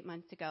 6-8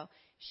 months ago.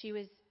 She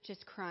was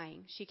just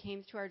crying. She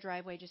came to our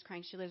driveway just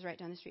crying. She lives right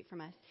down the street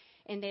from us,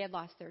 and they had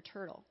lost their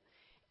turtle.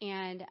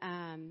 And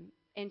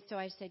so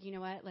I said, you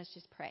know what? Let's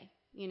just pray.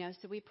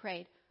 So we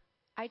prayed.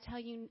 I tell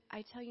you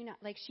not,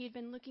 like she had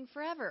been looking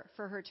forever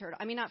for her turtle.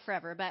 I mean, not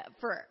forever, but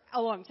for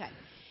a long time.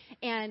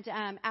 And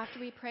after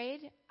we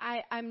prayed,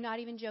 I'm not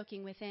even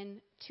joking. Within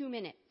 2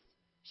 minutes,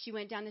 she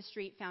went down the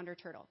street, found her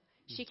turtle.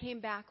 She came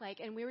back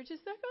and we were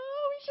just like,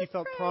 she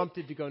felt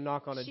prompted to go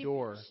knock on a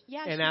door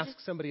and ask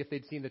somebody if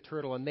they'd seen the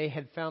turtle, and they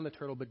had found the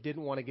turtle but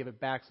didn't want to give it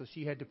back, so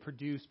she had to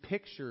produce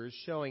pictures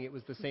showing it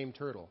was the same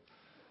turtle.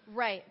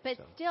 Right, but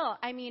still,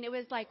 I mean, it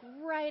was like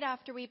right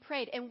after we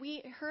prayed, and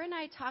her and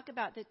I talk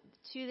about that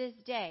to this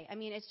day. I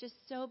mean, it's just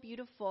so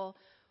beautiful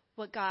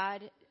what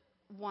God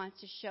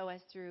wants to show us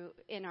through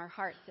in our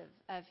hearts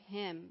of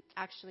him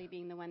actually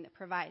being the one that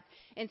provides.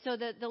 And so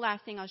the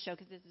last thing I'll show,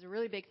 because this is a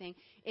really big thing,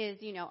 is,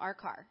 our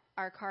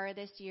car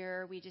this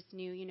year. We just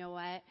knew,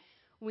 what,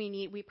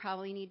 we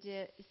probably need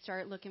to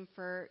start looking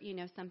for,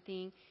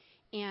 something.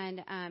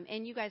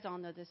 And you guys all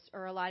know this,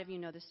 or a lot of you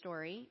know the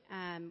story.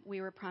 We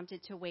were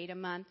prompted to wait a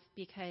month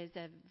because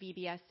of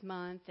VBS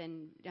month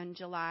and in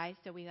July.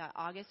 So we thought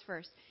August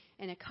 1st,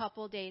 and a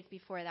couple days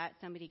before that,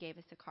 somebody gave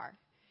us a car.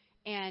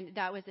 And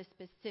that was a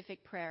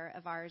specific prayer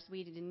of ours.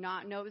 We did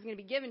not know it was going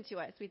to be given to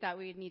us. We thought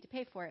we would need to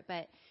pay for it.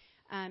 But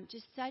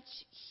just such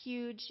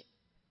huge,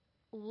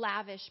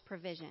 lavish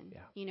provision,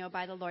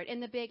 by the Lord,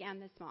 in the big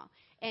and the small.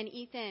 And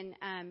Ethan,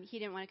 he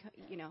didn't want to,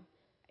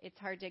 it's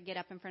hard to get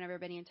up in front of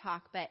everybody and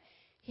talk, but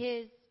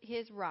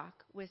his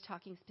rock was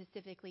talking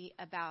specifically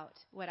about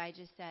what I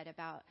just said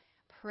about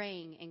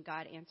praying and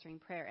God answering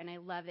prayer. And I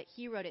love that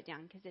he wrote it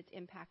down because it's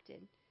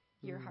impacted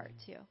your heart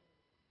too.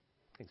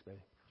 Thanks, baby.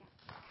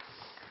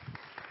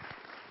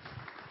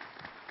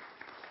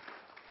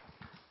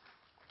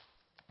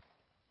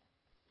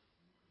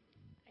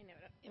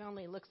 It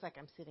only looks like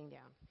I'm sitting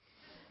down.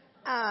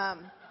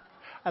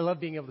 I love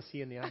being able to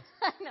see in the eyes.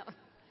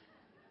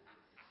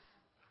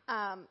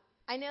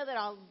 I know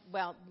that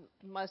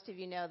most of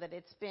you know that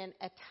it's been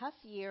a tough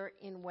year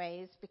in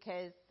ways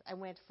because I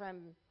went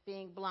from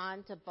being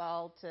blonde to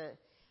bald to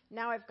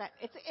now I've got,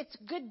 it's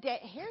good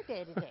hair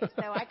day today,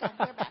 so I got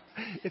hair back.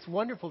 It's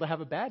wonderful to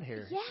have a bad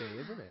hair day,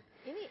 isn't it?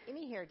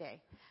 Any hair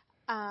day.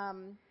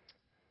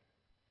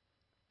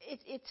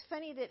 It's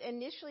funny that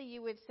initially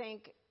you would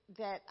think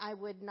that I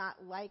would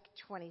not like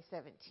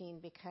 2017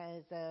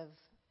 because of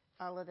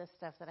all of the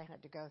stuff that I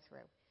had to go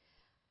through.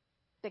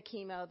 The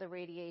chemo, the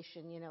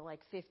radiation,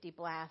 like 50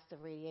 blasts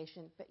of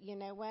radiation. But you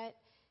know what?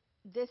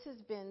 This has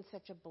been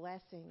such a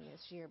blessing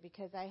this year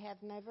because I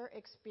have never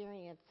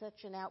experienced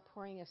such an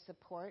outpouring of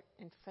support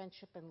and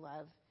friendship and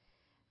love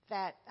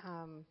that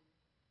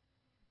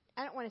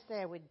I don't want to say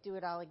I would do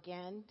it all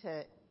again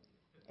to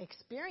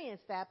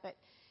experience that, but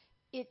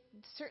it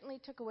certainly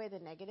took away the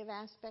negative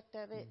aspect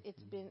of it.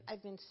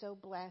 I've been so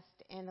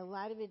blessed, and a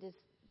lot of it is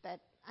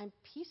that I'm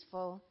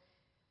peaceful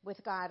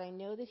with God. I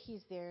know that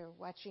He's there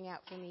watching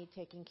out for me,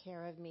 taking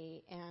care of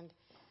me, and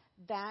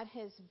that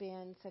has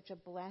been such a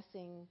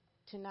blessing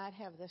to not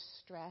have the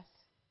stress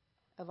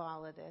of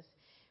all of this.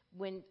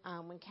 When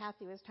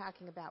Kathy was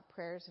talking about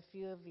prayers, a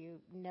few of you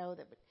know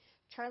that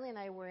Charlie and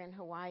I were in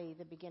Hawaii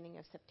the beginning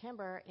of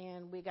September,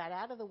 and we got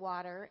out of the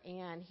water,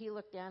 and he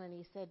looked down and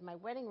he said, "My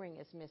wedding ring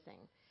is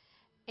missing."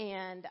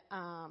 And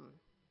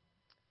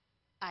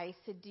I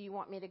said, "Do you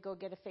want me to go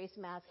get a face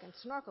mask and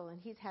snorkel?" And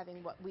he's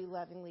having what we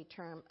lovingly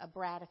term a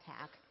brat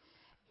attack.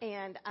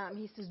 And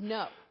he says,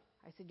 "No."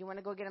 I said, "You want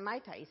to go get a Mai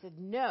Tai?" He said,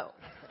 "No."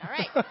 I said, "All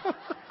right.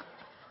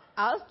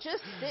 I'll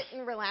just sit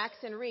and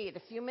relax and read."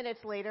 A few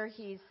minutes later,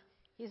 he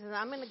says,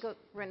 "I'm going to go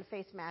run a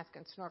face mask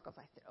and snorkels."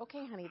 I said,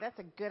 "Okay, honey, that's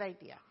a good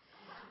idea."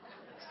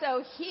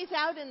 So he's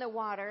out in the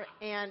water,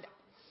 and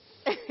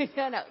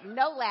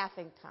no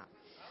laughing, Tom.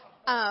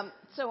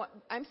 So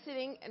I'm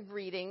sitting and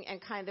reading and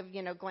kind of,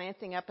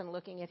 glancing up and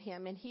looking at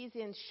him, and he's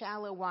in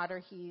shallow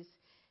water.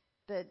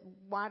 The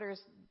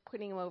water's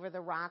putting him over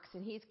the rocks,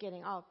 and he's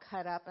getting all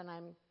cut up, and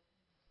I'm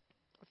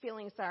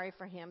feeling sorry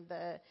for him.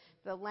 The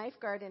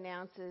lifeguard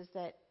announces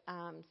that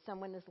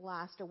someone has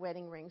lost a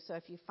wedding ring, so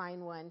if you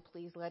find one,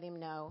 please let him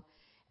know.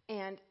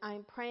 And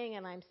I'm praying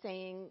and I'm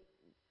saying,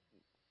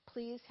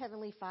 please,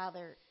 Heavenly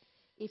Father,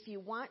 if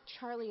you want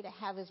Charlie to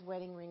have his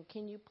wedding ring,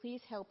 can you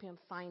please help him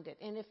find it?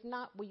 And if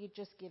not, will you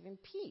just give him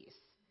peace?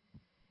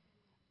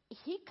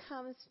 He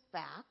comes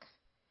back.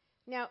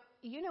 Now,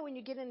 you know when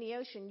you get in the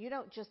ocean, you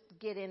don't just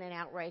get in and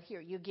out right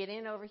here. You get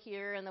in over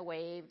here and the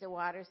wave, the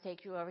waters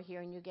take you over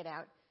here and you get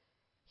out.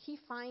 He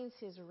finds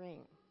his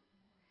ring.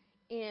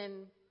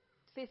 In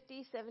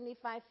 50,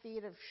 75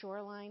 feet of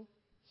shoreline,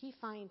 he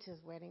finds his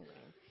wedding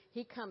ring.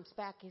 He comes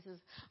back. He says,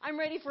 I'm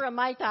ready for a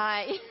Mai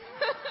Tai.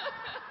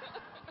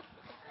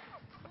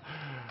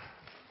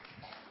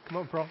 Come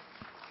on, Pearl.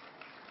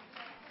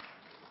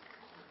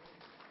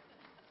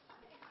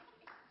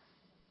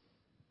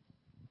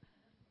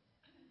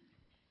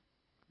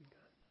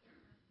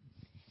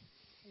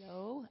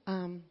 Hello.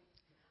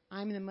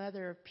 I'm the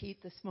mother of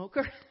Pete the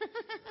smoker.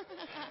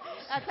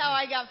 That's how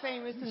I got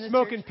famous in the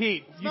Smoking church.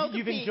 Pete.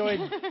 You've Pete. enjoyed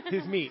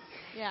his meat.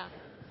 Yeah.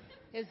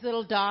 His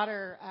little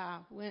daughter,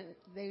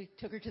 they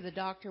took her to the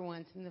doctor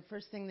once, and the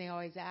first thing they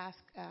always ask,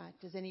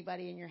 does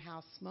anybody in your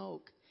house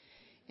smoke?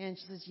 And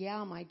she says,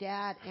 yeah, my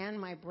dad and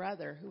my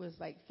brother, who was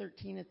like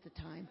 13 at the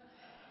time.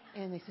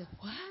 And they said,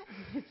 what?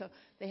 So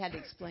they had to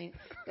explain.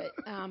 But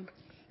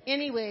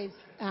anyways,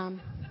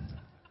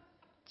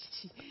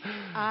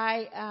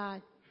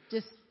 I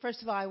just,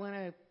 first of all, I want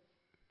to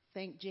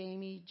thank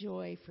Jamie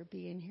Joy for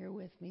being here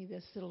with me.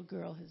 This little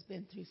girl has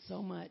been through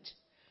so much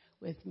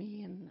with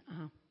me. And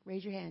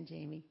raise your hand,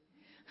 Jamie.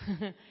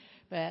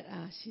 But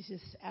she's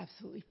just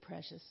absolutely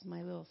precious,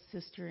 my little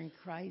sister in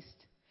Christ.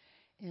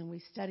 And we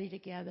study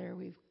together.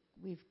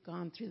 We've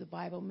gone through the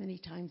Bible many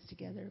times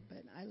together,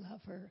 but I love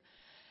her.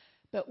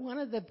 But one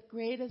of the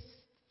greatest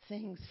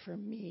things for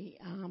me,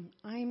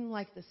 I'm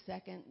like the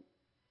second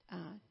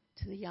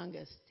to the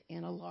youngest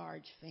in a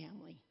large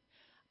family.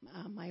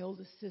 My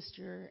oldest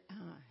sister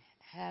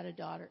had a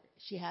daughter.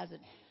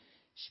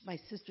 My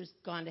sister's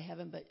gone to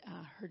heaven, but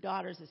her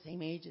daughter's the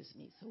same age as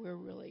me, so we're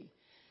really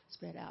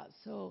spread out.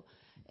 So,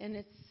 and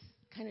it's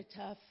kind of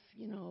tough,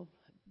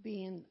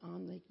 being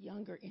on the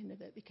younger end of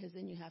it, because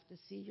then you have to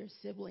see your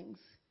siblings,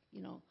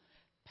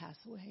 pass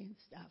away and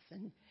stuff.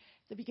 And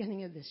at the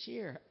beginning of this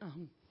year,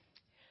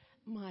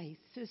 my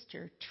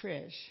sister,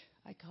 Trish,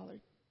 I call her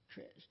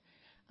Trish,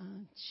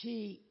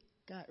 she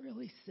got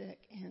really sick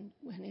and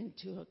went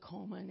into a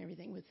coma and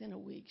everything. Within a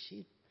week,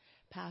 she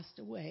passed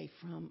away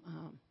from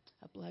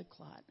a blood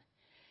clot.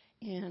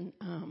 And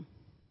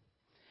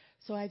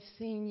so I've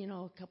seen,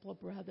 a couple of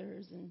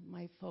brothers and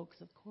my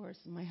folks, of course,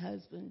 and my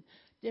husband,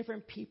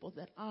 different people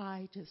that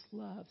I just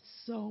love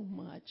so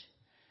much.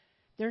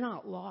 They're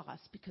not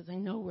lost because I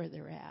know where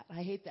they're at.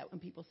 I hate that when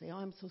people say, oh,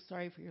 I'm so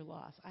sorry for your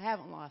loss. I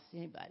haven't lost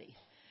anybody.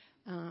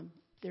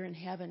 They're in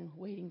heaven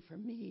waiting for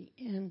me.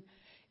 And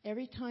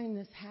every time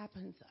this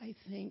happens, I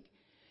think,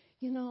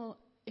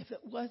 if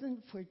it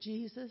wasn't for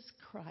Jesus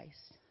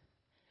Christ,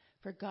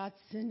 for God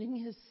sending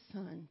his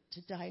son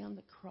to die on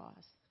the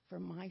cross for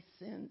my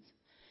sins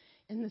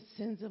and the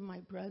sins of my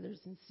brothers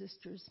and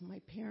sisters,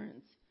 my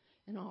parents,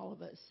 and all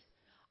of us,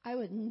 I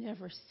would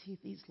never see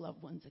these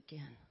loved ones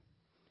again.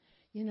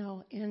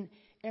 And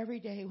every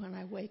day when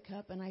I wake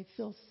up and I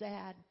feel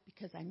sad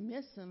because I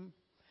miss them,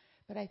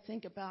 but I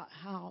think about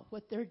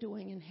what they're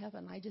doing in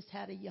heaven. I just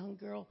had a young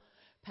girl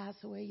pass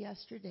away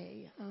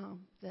yesterday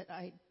that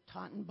I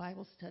taught in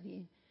Bible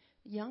study,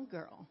 young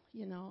girl,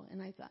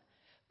 and I thought,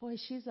 boy,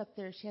 she's up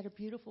there. She had a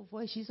beautiful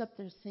voice. She's up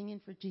there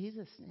singing for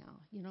Jesus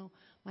now.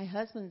 My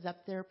husband's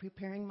up there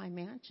preparing my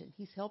mansion.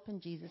 He's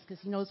helping Jesus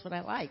because he knows what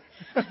I like.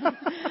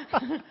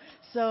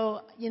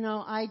 So,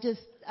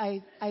 I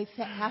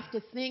have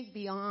to think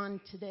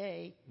beyond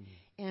today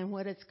and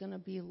what it's going to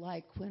be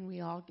like when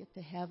we all get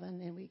to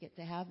heaven and we get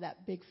to have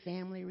that big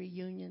family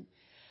reunion.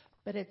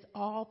 But it's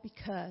all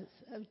because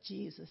of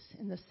Jesus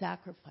and the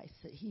sacrifice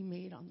that he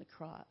made on the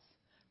cross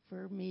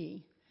for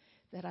me,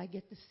 that I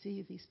get to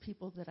see these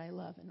people that I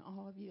love, and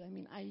all of you. I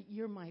mean,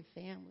 you're my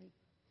family.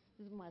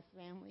 This is my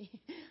family.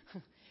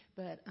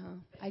 But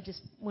I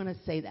just want to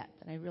say that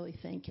I really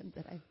thank him,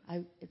 that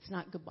it's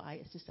not goodbye.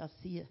 It's just I'll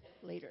see you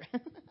later.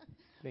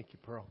 Thank you,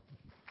 Pearl.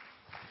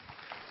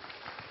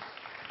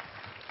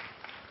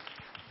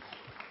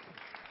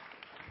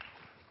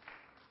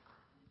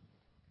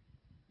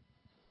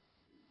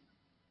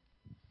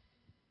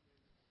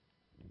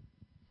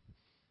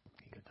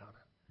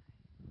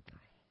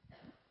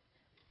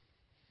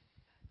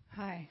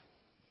 Hi.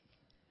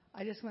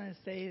 I just want to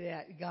say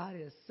that God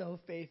is so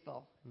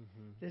faithful.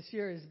 Mm-hmm. This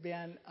year has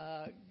been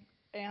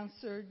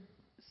answered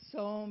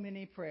so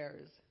many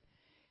prayers.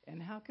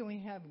 And how can we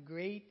have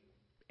great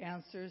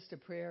answers to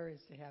prayer is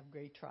to have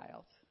great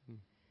trials. Mm.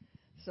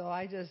 So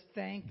I just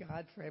thank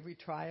God for every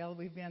trial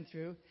we've been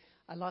through.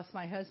 I lost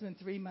my husband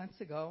 3 months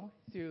ago.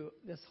 Through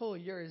this whole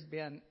year has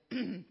been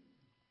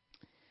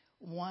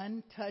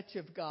one touch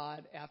of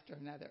God after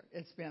another.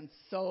 It's been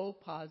so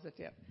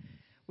positive.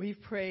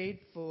 We've prayed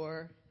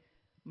for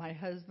my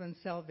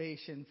husband's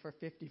salvation for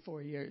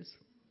 54 years.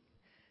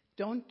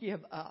 Don't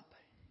give up.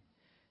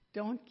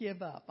 Don't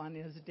give up on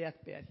his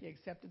deathbed. He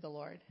accepted the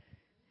Lord.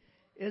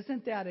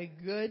 Isn't that a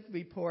good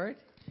report?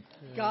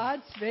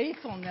 God's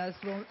faithfulness,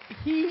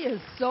 He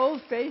is so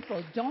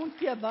faithful. Don't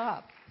give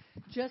up.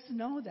 Just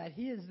know that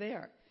He is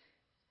there.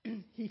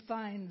 He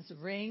finds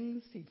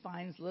rings. He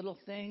finds little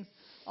things.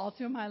 All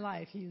through my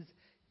life, He's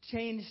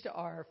changed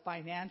our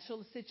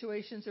financial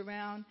situations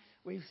around.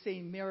 We've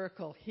seen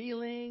miracle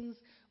healings,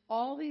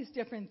 all these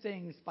different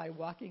things by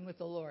walking with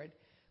the Lord.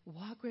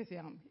 Walk with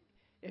Him.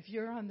 If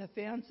you're on the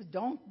fence,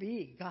 don't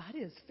be. God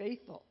is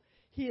faithful.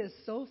 He is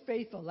so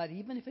faithful that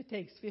even if it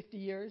takes 50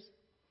 years,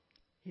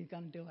 He's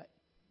going to do it.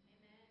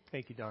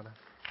 Thank you, Donna.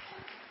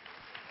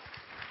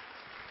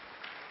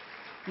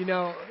 You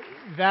know,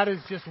 that is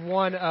just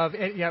one of,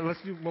 yeah,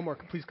 let's do one more.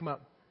 Please come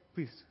up.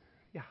 Please.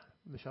 Yeah,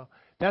 Michelle.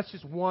 That's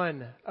just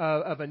one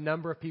of a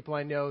number of people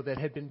I know that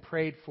had been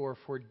prayed for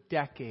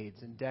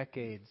decades and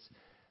decades,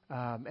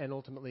 and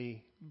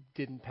ultimately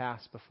didn't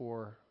pass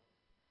before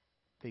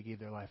they gave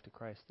their life to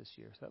Christ this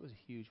year. So that was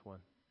a huge one.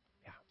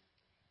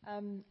 Yeah.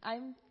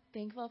 I'm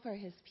thankful for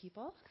His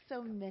people.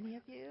 So many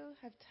of you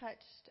have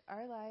touched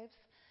our lives.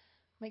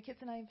 My kids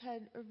and I have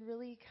had a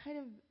really kind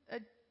of a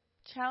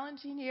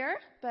challenging year,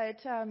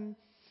 but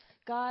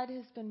God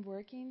has been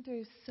working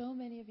through so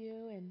many of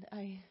you, and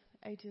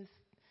I just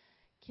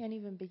can't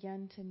even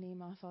begin to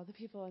name off all the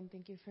people. And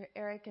thank you for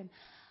Eric. And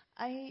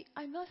I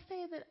must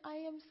say that I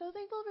am so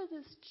thankful for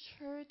this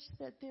church,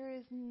 that there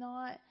is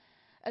not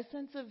a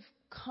sense of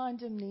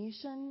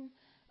condemnation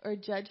or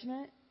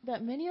judgment,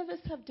 that many of us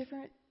have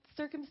different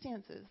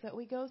circumstances that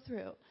we go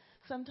through,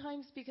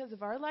 sometimes because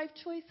of our life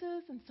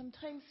choices and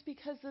sometimes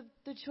because of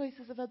the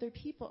choices of other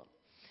people.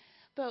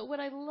 But what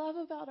I love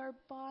about our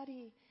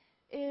body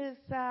is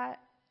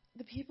that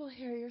the people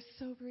here are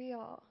so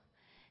real.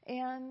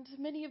 And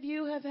many of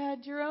you have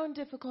had your own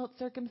difficult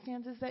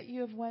circumstances that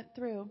you have went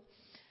through.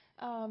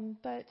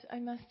 But I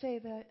must say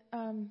that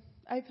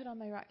I put on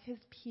my rock His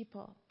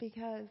people,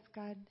 because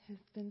God has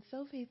been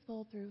so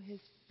faithful through His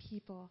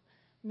people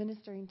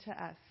ministering to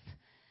us.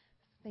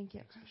 Thank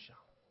you. Thanks,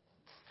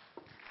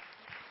 Michelle.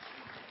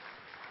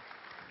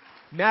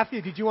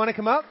 Matthew, did you want to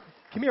come up?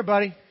 Come here,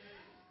 buddy.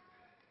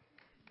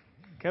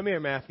 Come here,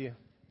 Matthew.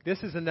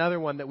 This is another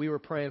one that we were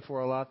praying for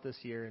a lot this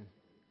year. And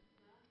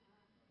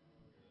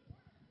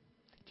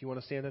do you want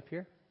to stand up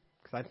here?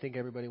 Because I think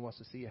everybody wants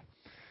to see you.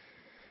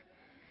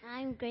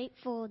 I'm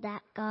grateful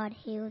that God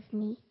heals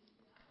me.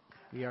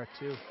 We are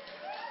too.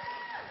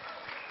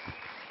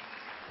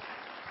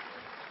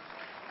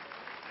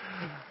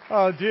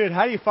 Oh, dude,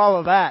 how do you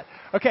follow that?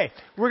 Okay,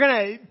 we're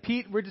gonna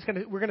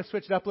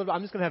switch it up a little bit.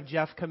 I'm just gonna have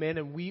Jeff come in,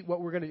 and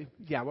what we're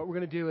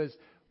gonna do is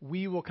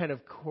we will kind of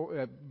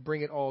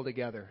bring it all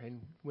together,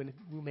 and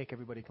we'll make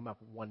everybody come up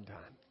one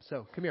time.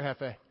 So come here,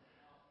 Hefe.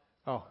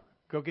 Oh,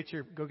 go get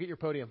your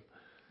podium.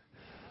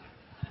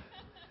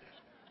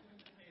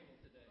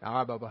 All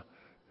right, Bubba.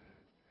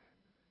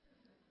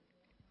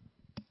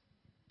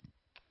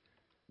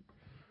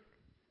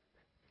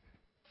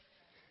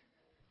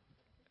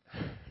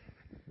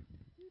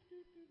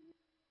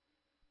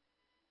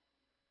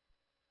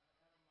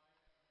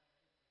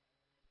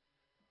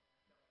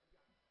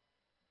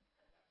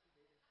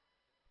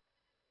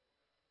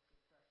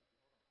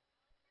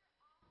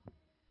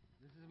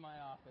 This is my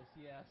office,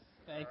 yes.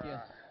 Thank you.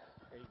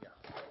 There you go.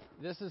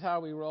 This is how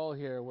we roll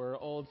here. We're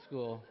old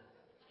school.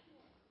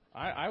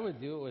 I would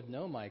do it with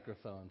no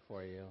microphone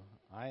for you.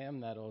 I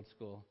am that old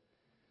school.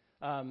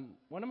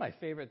 One of my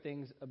favorite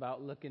things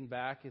about looking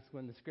back is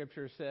when the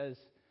scripture says,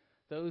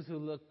 those who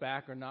look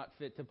back are not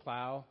fit to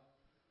plow.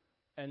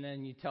 And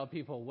then you tell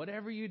people,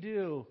 whatever you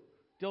do,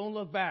 don't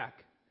look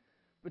back.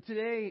 But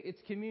today,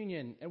 it's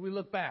communion, and we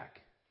look back.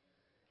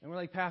 And we're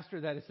like, Pastor,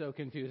 that is so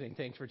confusing.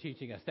 Thanks for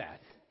teaching us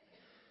that.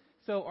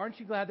 So aren't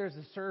you glad there's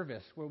a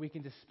service where we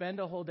can just spend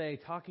a whole day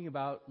talking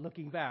about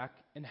looking back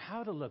and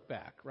how to look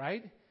back,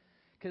 right?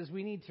 Because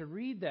we need to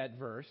read that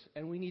verse,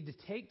 and we need to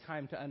take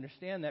time to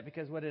understand that,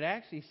 because what it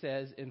actually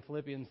says in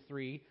Philippians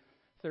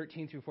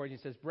 3:13 through 14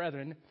 says,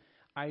 Brethren,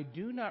 I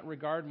do not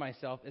regard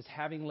myself as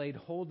having laid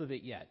hold of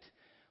it yet.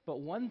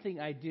 But one thing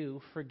I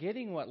do,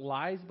 forgetting what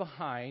lies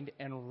behind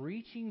and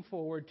reaching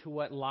forward to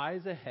what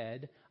lies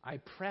ahead, I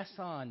press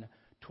on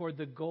toward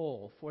the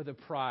goal for the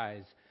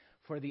prize,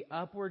 for the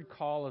upward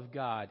call of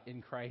God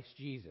in Christ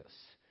Jesus.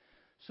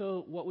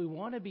 So what we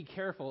want to be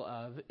careful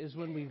of is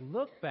when we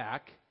look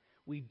back,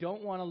 we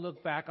don't want to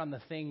look back on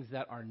the things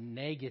that are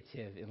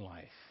negative in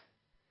life.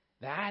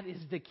 That is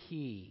the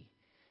key.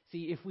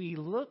 See, if we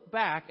look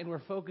back and we're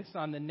focused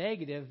on the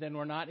negative, then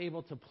we're not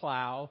able to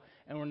plow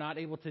and we're not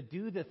able to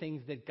do the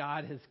things that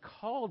God has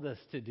called us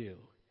to do.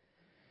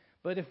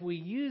 But if we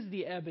use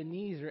the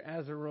Ebenezer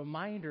as a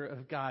reminder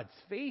of God's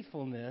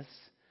faithfulness,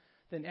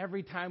 then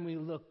every time we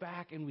look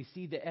back and we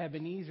see the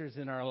Ebenezers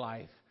in our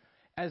life,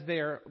 as they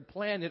are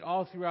planted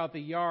all throughout the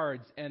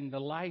yards and the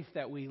life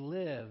that we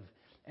live,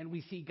 and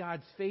we see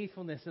God's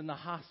faithfulness in the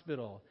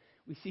hospital,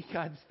 we see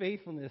God's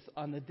faithfulness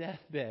on the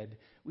deathbed,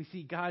 we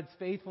see God's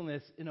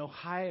faithfulness in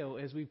Ohio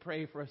as we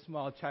pray for a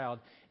small child,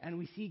 and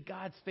we see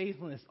God's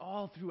faithfulness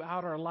all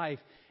throughout our life,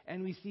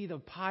 and we see the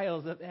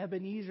piles of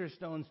Ebenezer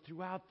stones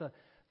throughout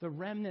the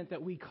remnant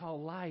that we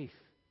call life.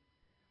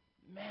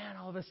 man,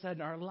 all of a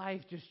sudden our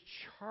life just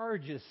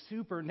charges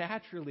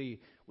supernaturally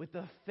with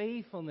the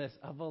faithfulness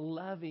of a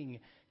loving,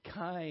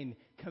 kind,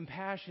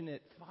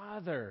 compassionate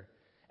Father.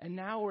 And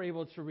now we're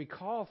able to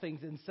recall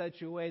things in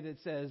such a way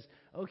that says,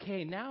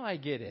 okay, now I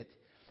get it.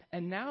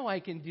 And now I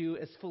can do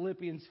as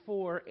Philippians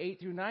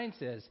 4:8-9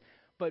 says,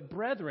 but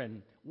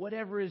brethren,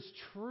 whatever is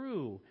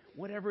true,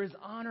 whatever is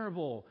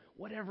honorable,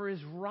 whatever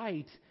is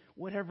right,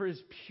 whatever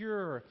is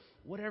pure,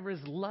 whatever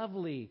is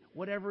lovely,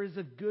 whatever is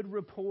of good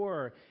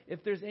rapport,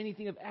 if there's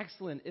anything of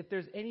excellent, if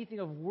there's anything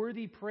of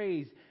worthy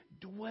praise,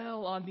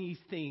 dwell on these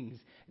things.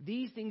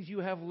 These things you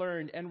have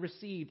learned and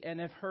received and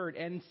have heard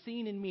and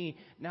seen in me.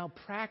 Now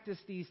practice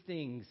these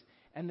things,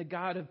 and the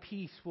God of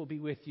peace will be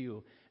with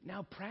you.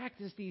 Now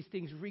practice these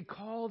things,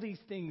 recall these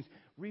things,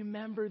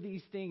 remember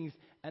these things,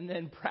 and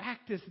then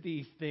practice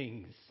these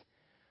things.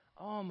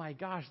 Oh my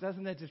gosh,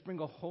 doesn't that just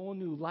bring a whole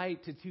new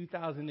light to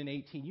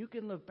 2018? You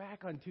can look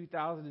back on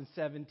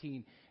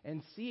 2017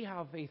 and see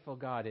how faithful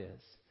God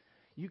is.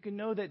 You can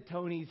know that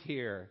Tony's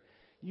here.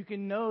 You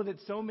can know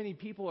that so many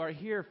people are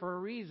here for a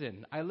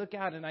reason. I look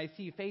out and I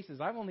see faces.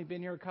 I've only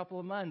been here a couple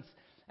of months,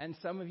 and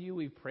some of you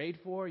we've prayed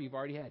for. You've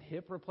already had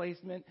hip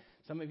replacement.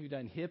 Some of you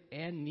done hip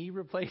and knee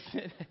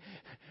replacement.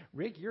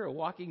 Rick, you're a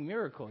walking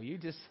miracle.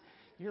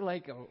 You're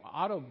like an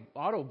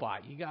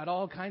Autobot. You got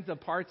all kinds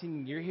of parts,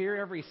 and you're here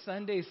every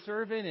Sunday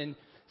serving and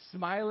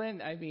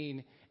smiling. I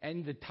mean,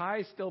 and the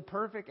tie's still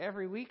perfect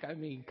every week. I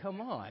mean, come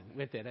on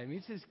with it. I mean,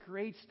 it's just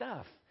great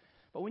stuff.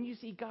 But when you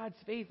see God's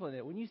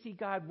faithfulness, when you see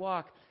God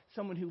walk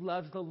someone who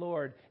loves the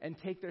Lord and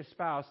take their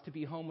spouse to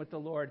be home with the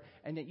Lord,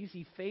 and that you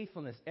see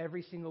faithfulness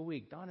every single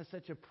week. Donna's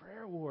such a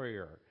prayer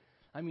warrior.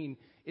 I mean,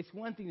 it's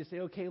one thing to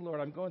say, okay,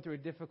 Lord, I'm going through a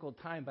difficult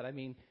time, but I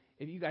mean,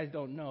 if you guys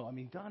don't know, I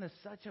mean, Donna's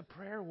such a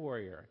prayer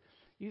warrior.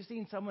 You've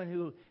seen someone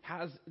who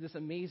has this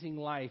amazing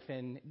life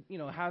and,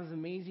 has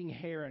amazing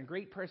hair and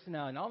great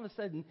personality. And all of a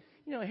sudden,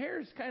 hair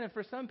is kind of,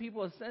 for some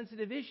people, a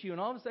sensitive issue.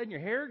 And all of a sudden, your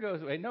hair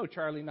goes away. No,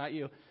 Charlie, not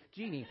you.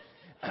 Jeannie.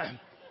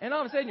 And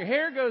all of a sudden, your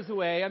hair goes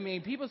away. I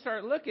mean, people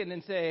start looking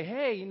and say,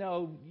 hey,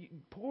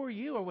 poor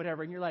you or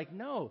whatever. And you're like,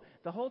 no.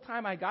 The whole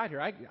time I got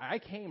here, I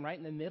came right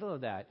in the middle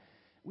of that.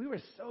 We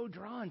were so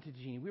drawn to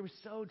Jeannie. We were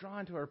so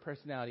drawn to her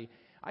personality.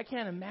 I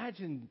can't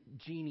imagine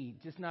Jeannie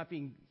just not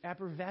being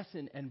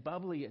effervescent and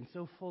bubbly and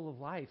so full of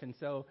life. And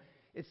so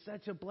it's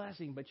such a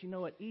blessing. But you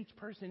know what? Each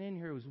person in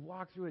here who's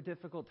walked through a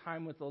difficult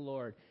time with the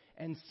Lord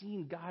and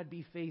seen God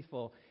be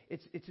faithful,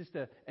 it's just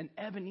an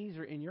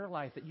Ebenezer in your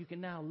life that you can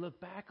now look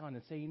back on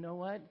and say, you know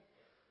what?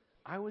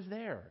 I was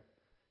there.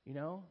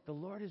 The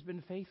Lord has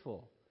been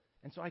faithful.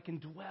 And so I can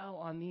dwell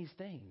on these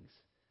things.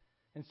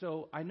 And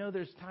so I know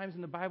there's times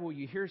in the Bible where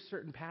you hear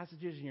certain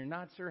passages and you're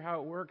not sure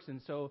how it works.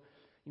 And so,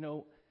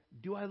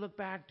 do I look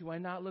back? Do I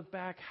not look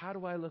back? How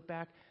do I look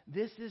back?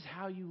 This is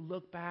how you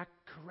look back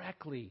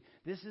correctly.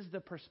 This is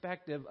the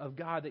perspective of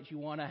God that you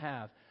want to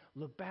have.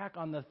 Look back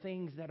on the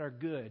things that are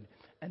good,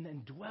 and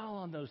then dwell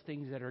on those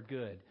things that are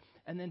good,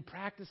 and then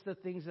practice the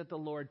things that the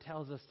Lord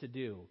tells us to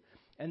do.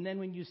 And then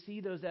when you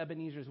see those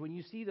Ebenezers, when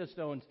you see those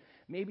stones,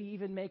 maybe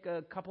even make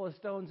a couple of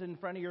stones in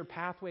front of your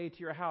pathway to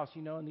your house.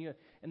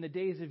 In the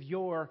days of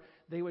yore,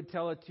 they would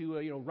tell it to,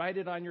 write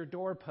it on your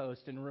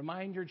doorpost and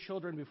remind your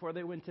children before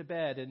they went to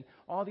bed, and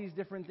all these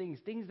different things.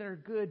 Things that are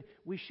good,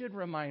 we should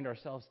remind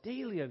ourselves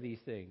daily of these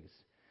things.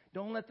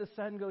 Don't let the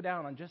sun go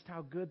down on just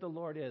how good the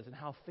Lord is and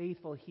how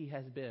faithful He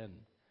has been.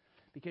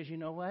 Because you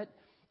know what?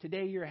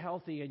 Today you're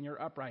healthy and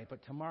you're upright,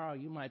 but tomorrow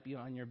you might be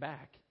on your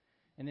back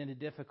and in a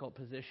difficult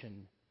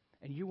position.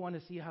 And you want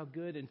to see how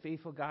good and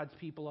faithful God's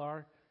people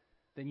are,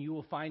 then you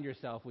will find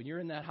yourself, when you're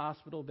in that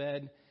hospital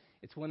bed,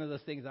 it's one of those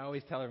things I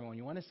always tell everyone.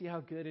 You want to see how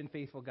good and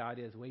faithful God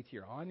is, wait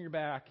till you're on your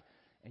back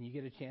and you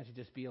get a chance to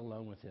just be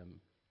alone with Him.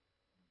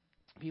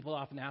 People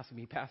often ask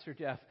me, Pastor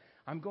Jeff,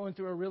 I'm going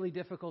through a really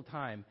difficult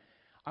time.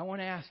 I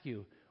want to ask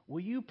you,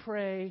 will you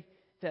pray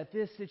that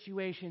this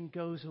situation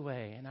goes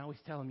away? And I always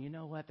tell them, you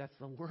know what? That's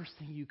the worst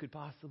thing you could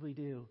possibly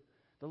do.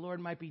 The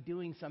Lord might be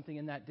droing something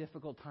in that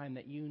difficult time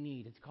that you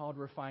need. It's called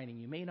refining.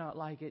 You may not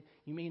like it.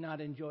 You may not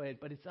enjoy it.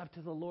 But it's up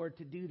to the Lord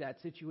to do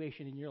that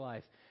situation in your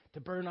life, to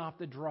burn off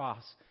the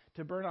dross,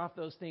 to burn off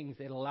those things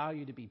that allow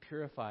you to be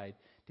purified,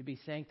 to be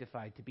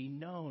sanctified, to be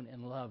known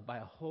and loved by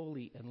a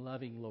holy and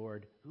loving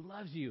Lord who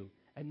loves you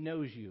and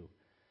knows you.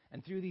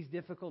 And through these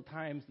difficult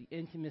times, the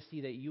intimacy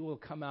that you will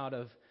come out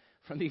of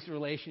from these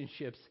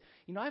relationships.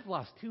 I've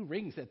lost 2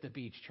 rings at the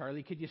beach,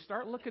 Charlie. Could you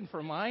start looking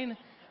for mine?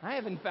 I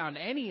haven't found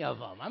any of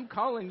them. I'm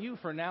calling you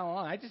from now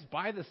on. I just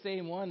buy the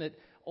same one at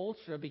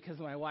Ultra because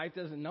my wife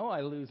doesn't know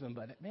I lose them.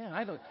 But man,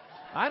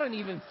 I don't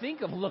even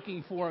think of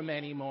looking for them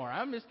anymore.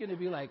 I'm just going to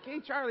be like, hey,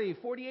 Charlie,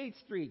 48th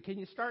Street, can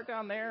you start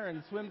down there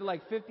and swim to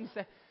like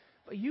 57th?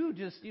 But you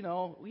just,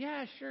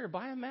 yeah, sure,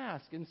 buy a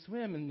mask and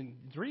swim and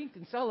drink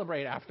and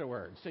celebrate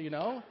afterwards.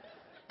 So,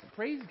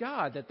 praise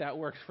God that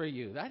works for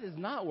you. That has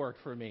not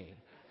worked for me.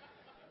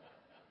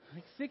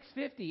 Like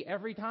 $6.50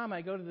 every time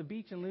I go to the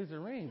beach and lose a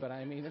ring. But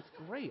I mean, it's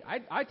great.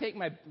 I take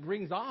my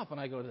rings off when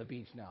I go to the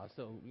beach now.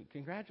 So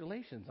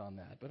congratulations on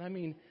that. But I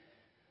mean,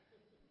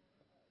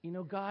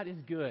 God is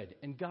good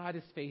and God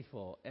is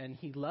faithful and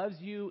He loves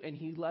you and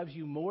He loves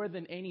you more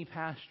than any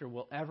pastor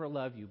will ever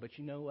love you. But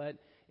you know what?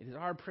 It is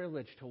our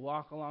privilege to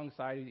walk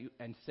alongside of you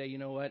and say, you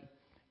know what?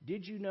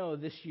 Did you know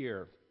this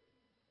year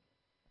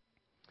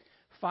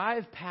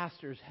 5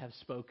 pastors have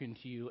spoken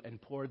to you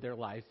and poured their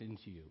lives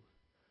into you?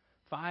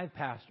 5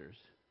 pastors.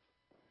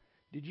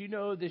 Did you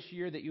know this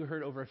year that you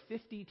heard over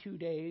 52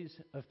 days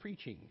of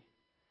preaching?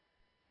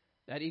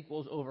 That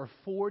equals over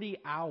 40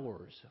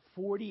 hours.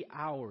 40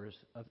 hours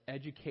of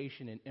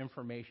education and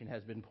information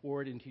has been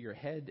poured into your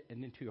head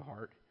and into your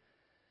heart.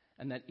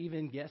 And that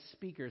even guest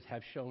speakers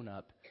have shown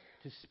up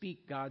to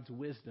speak God's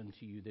wisdom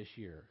to you this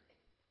year.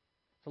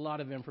 It's a lot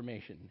of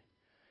information.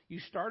 You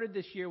started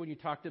this year when you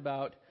talked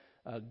about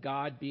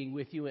God being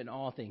with you in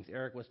all things.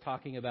 Eric was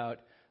talking about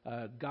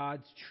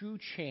God's true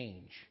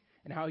change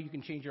and how you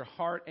can change your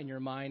heart and your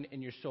mind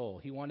and your soul.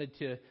 He wanted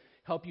to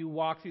help you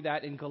walk through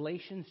that in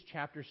Galatians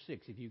chapter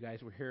 6, if you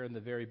guys were here in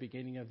the very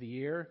beginning of the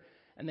year.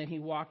 And then he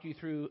walked you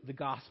through the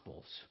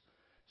Gospels.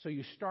 So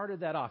you started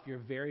that off, your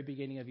very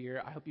beginning of the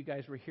year. I hope you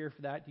guys were here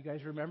for that. Do you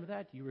guys remember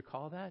that? Do you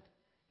recall that?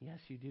 Yes,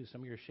 you do.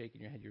 Some of you are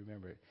shaking your head. You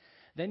remember it.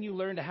 Then you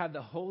learn to have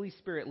the Holy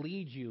Spirit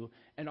lead you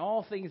in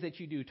all things that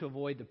you do to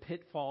avoid the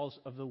pitfalls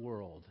of the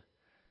world.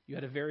 You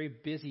had a very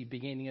busy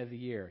beginning of the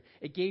year.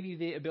 It gave you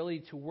the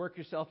ability to work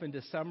yourself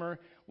into summer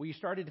where you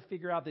started to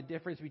figure out the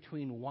difference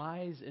between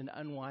wise and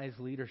unwise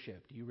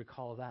leadership. Do you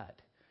recall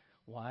that?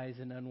 Wise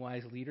and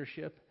unwise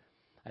leadership?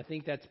 I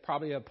think that's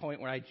probably a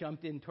point where I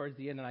jumped in towards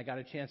the end and I got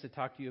a chance to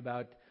talk to you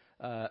about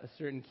a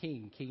certain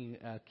king.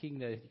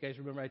 You guys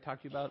remember I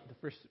talked to you about the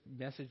first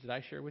message that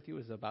I shared with you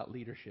was about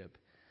leadership.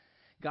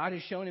 God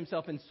has shown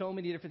himself in so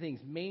many different things,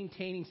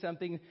 maintaining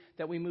something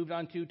that we moved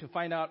on to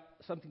find out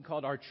something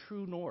called our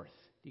true north.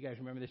 Do you guys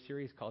remember this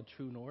series called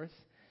True North?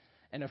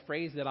 And a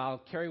phrase that I'll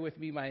carry with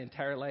me my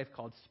entire life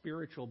called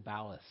spiritual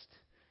ballast.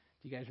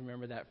 Do you guys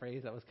remember that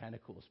phrase? That was kind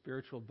of cool.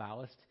 Spiritual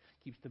ballast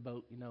keeps the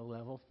boat,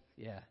 level.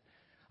 Yeah.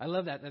 I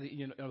love that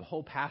the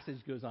whole passage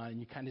goes on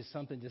and you kind of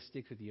something just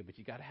sticks with you, but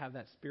you got to have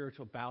that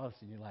spiritual ballast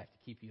in your life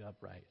to keep you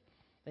upright.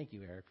 Thank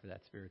you, Eric, for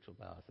that spiritual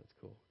ballast. That's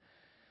cool.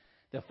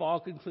 The fall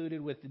concluded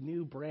with the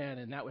new brand,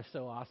 and that was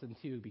so awesome,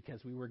 too, because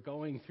we were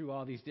going through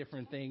all these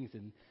different things,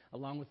 and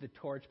along with the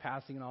torch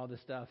passing and all this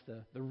stuff,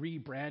 the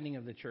rebranding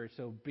of the church,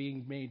 so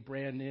being made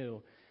brand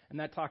new. And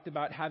that talked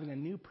about having a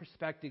new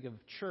perspective of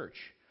church,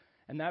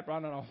 and that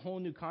brought on a whole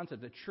new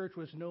concept. The church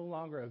was no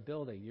longer a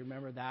building. You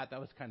remember that? That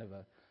was kind of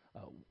a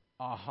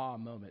aha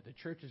moment. The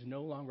church is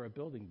no longer a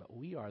building, but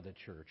we are the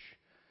church,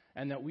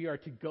 and that we are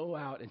to go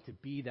out and to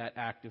be that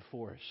active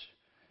force.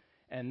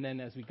 And then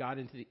as we got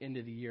into the end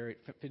of the year, it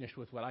finished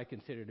with what I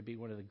consider to be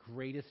one of the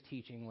greatest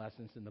teaching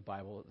lessons in the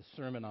Bible, the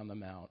Sermon on the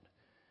Mount.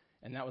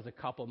 And that was a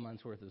couple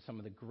months' worth of some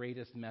of the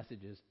greatest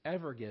messages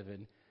ever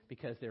given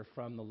because they're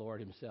from the Lord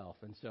himself.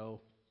 And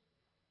so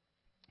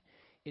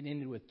it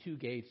ended with 2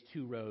 gates,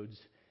 2 roads,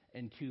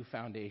 and 2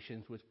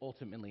 foundations, which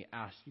ultimately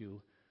asked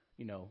you,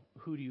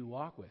 who do you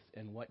walk with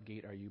and what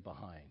gate are you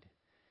behind?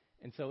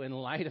 And so in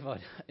light of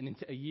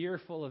a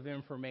year full of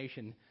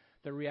information,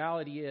 the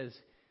reality is,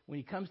 when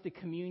it comes to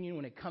communion,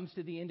 when it comes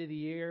to the end of the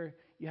year,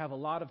 you have a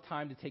lot of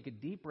time to take a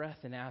deep breath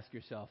and ask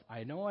yourself,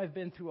 I know I've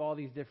been through all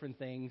these different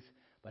things,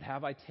 but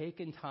have I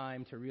taken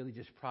time to really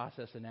just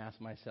process and ask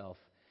myself,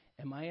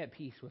 am I at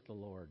peace with the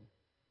Lord?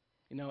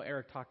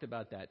 Eric talked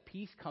about that.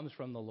 Peace comes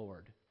from the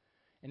Lord.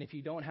 And if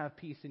you don't have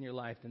peace in your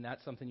life, then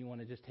that's something you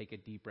want to just take a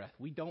deep breath.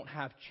 We don't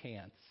have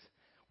chance.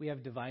 We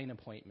have divine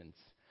appointments.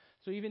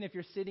 So even if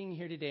you're sitting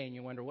here today and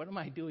you wonder, what am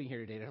I doing here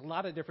today? There's a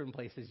lot of different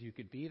places you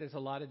could be. There's a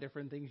lot of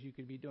different things you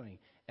could be doing.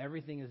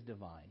 Everything is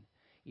divine.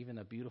 Even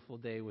a beautiful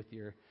day with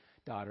your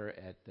daughter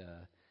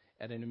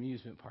at an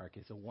amusement park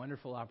is a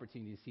wonderful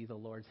opportunity to see the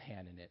Lord's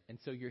hand in it. And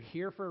so you're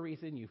here for a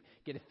reason. You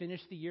get to finish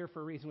the year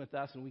for a reason with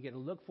us, and we get to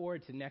look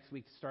forward to next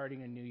week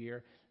starting a new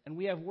year. And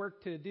we have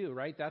work to do,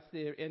 right? That's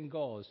the end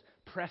goal, is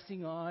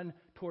pressing on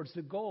towards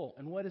the goal.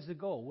 And what is the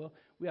goal? Well,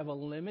 we have a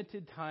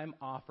limited time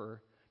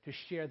offer to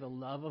share the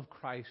love of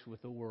Christ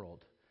with the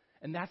world.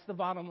 And that's the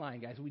bottom line,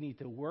 guys. We need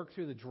to work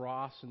through the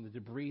dross and the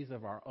debris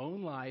of our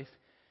own life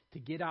to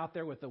get out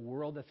there with the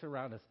world that's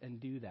around us and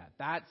do that.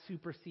 That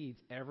supersedes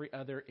every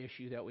other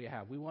issue that we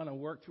have. We want to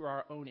work through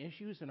our own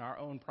issues and our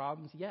own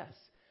problems, yes.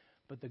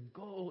 But the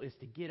goal is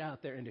to get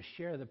out there and to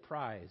share the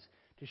prize,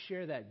 to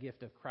share that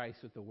gift of Christ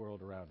with the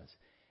world around us.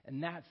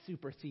 And that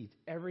supersedes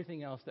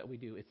everything else that we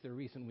do. It's the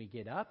reason we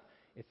get up.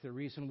 It's the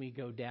reason we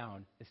go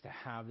down, is to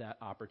have that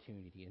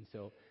opportunity. And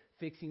so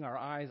fixing our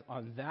eyes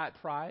on that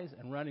prize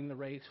and running the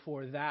race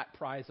for that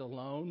prize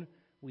alone,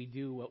 we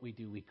do what we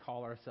do. We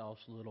call ourselves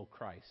little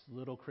Christ,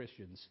 little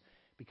Christians,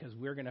 because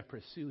we're going to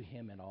pursue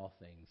him in all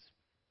things.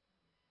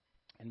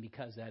 And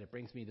because that, it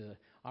brings me to the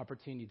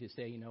opportunity to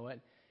say, you know what?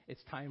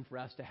 It's time for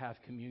us to have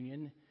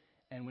communion.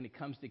 And when it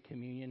comes to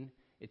communion,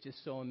 it's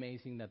just so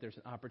amazing that there's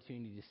an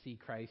opportunity to see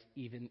Christ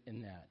even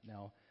in that.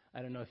 Now,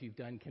 I don't know if you've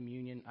done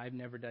communion. I've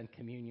never done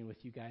communion with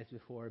you guys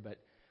before, but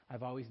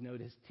I've always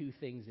noticed 2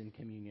 things in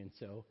communion.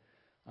 So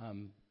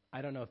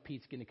I don't know if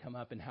Pete's going to come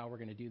up and how we're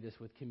going to do this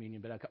with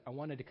communion, but I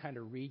wanted to kind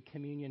of read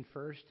communion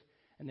first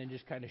and then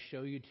just kind of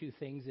show you two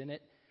things in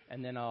it.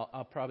 And then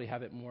I'll probably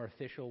have it more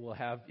official. We'll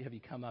have you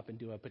come up and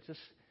do it. But just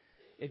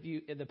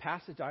the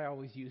passage I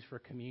always use for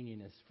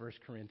communion is 1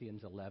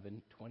 Corinthians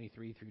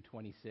 11:23 through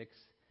 26.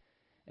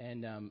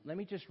 And let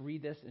me just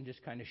read this and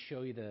just kind of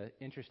show you the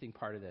interesting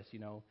part of this. You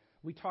know,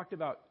 we talked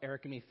about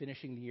Eric and me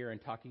finishing the year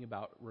and talking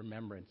about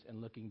remembrance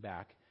and looking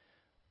back.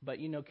 But,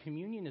 you know,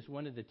 communion is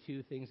one of the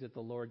two things that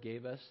the Lord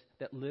gave us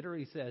that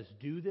literally says,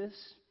 do this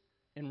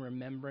in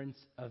remembrance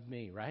of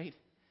me, right?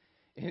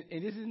 And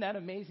isn't that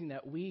amazing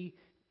that we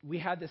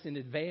had this in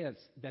advance,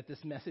 that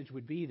this message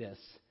would be this,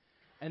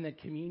 and that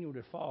communion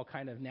would fall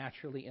kind of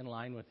naturally in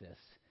line with this.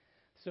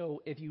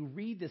 So if you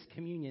read this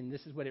communion,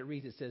 this is what it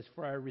reads. It says,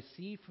 "For I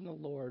received from the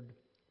Lord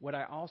what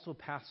I also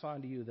pass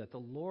on to you, that the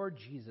Lord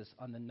Jesus,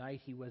 on the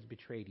night he was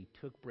betrayed, he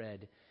took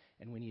bread,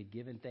 and when he had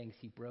given thanks,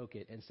 he broke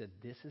it and said,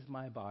 'This is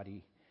my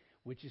body,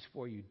 which is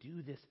for you.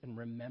 Do this in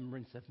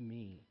remembrance of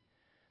me.'"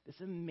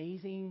 This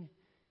amazing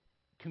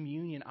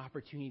communion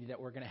opportunity that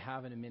we're going to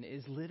have in a minute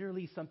is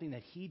literally something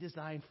that he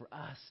designed for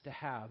us to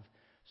have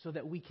so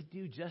that we could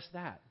do just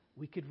that.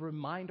 We could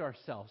remind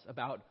ourselves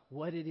about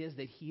what it is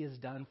that he has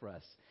done for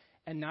us.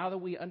 And now that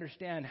we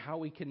understand how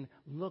we can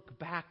look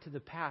back to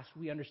the past,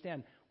 we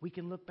understand we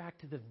can look back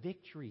to the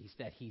victories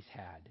that he's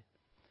had.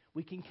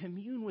 We can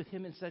commune with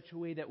him in such a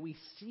way that we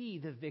see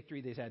the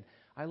victory that he's had.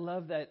 I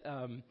love that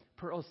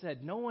Pearl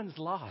said, no one's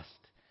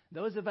lost.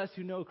 Those of us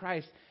who know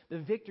Christ, the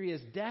victory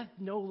is death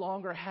no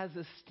longer has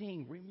a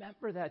sting.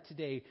 Remember that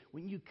today.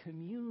 When you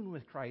commune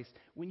with Christ,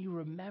 when you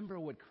remember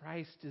what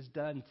Christ has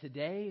done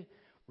today,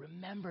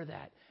 remember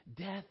that.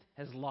 Death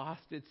has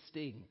lost its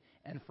sting.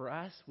 And for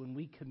us, when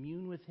we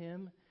commune with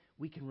him,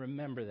 we can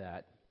remember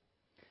that.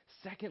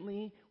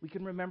 Secondly, we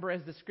can remember,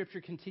 as the scripture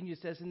continues,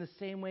 says, in the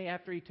same way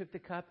after he took the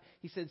cup,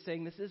 he said,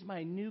 saying, "This is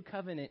my new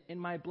covenant in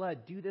my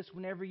blood. Do this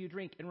whenever you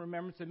drink in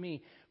remembrance of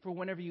me. For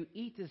whenever you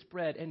eat this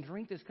bread and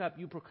drink this cup,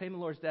 you proclaim the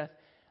Lord's death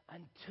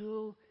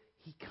until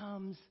he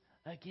comes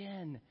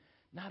again."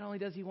 Not only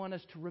does he want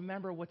us to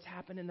remember what's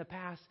happened in the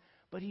past,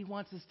 but he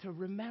wants us to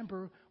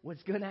remember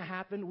what's going to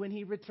happen when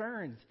he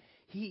returns.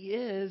 He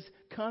is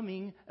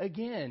coming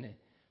again.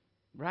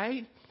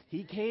 Right?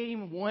 He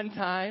came one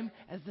time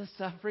as the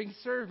suffering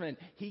servant.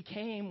 He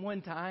came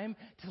one time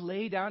to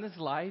lay down his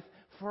life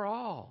for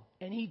all.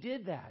 And he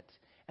did that.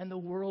 And the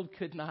world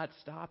could not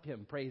stop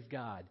him, praise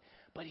God.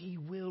 But he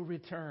will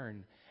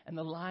return. And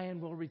the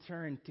Lion will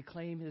return to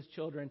claim his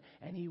children.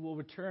 And he will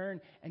return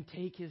and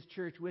take his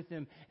church with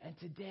him. And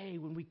today,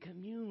 when we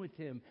commune with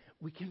him,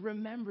 we can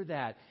remember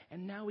that.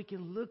 And now we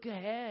can look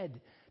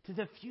ahead to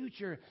the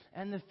future.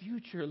 And the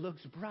future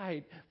looks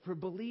bright for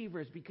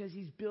believers because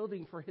he's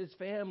building for his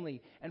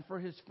family and for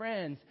his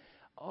friends.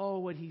 Oh,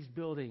 what he's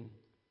building.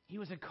 He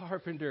was a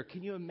carpenter.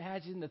 Can you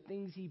imagine the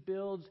things he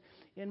builds?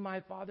 In my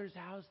Father's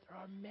house, there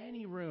are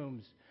many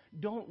rooms.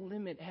 Don't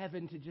limit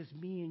heaven to just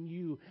me and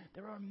you.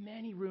 There are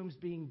many rooms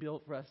being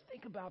built for us.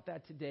 Think about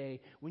that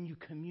today when you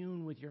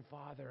commune with your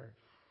Father.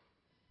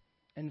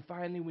 And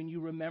finally, when you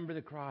remember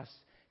the cross,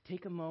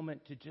 take a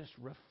moment to just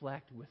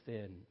reflect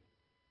within.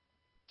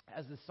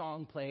 As the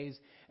song plays,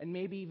 and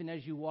maybe even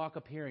as you walk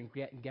up here and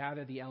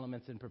gather the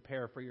elements and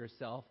prepare for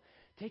yourself,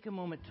 take a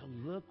moment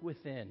to look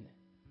within.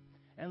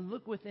 And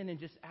look within and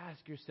just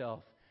ask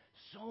yourself,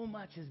 so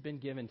much has been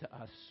given to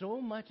us.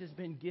 So much has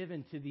been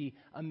given to the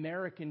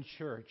American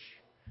church.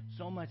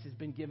 So much has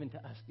been given to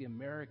us, the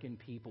American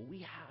people. We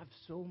have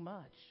so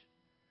much.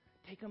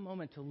 Take a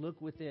moment to look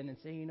within and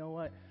say, you know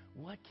what?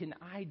 What can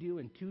I do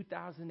in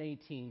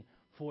 2018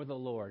 for the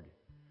Lord?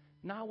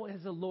 Not what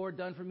has the Lord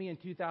done for me in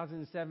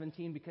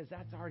 2017, because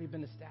that's already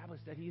been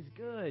established that he's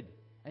good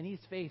and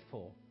he's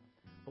faithful.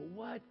 But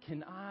what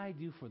can I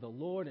do for the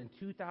Lord in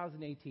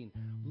 2018?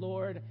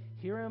 Lord,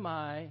 here am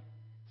I,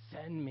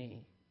 send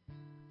me.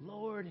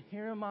 Lord,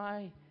 here am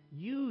I,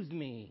 use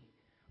me.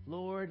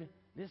 Lord,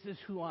 this is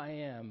who I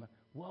am.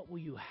 What will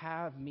you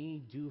have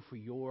me do for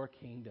your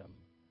kingdom?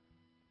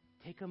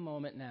 Take a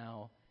moment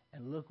now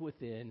and look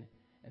within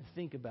and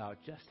think about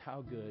just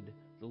how good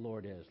the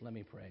Lord is. Let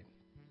me pray.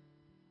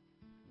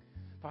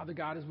 Father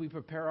God, as we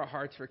prepare our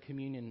hearts for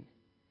communion,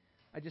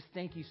 I just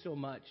thank you so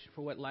much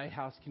for what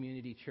Lighthouse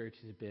Community Church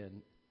has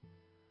been.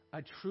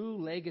 A true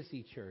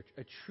legacy church,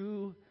 a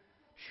true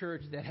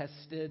church that has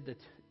stood the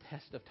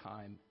test of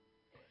time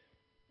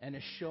and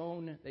has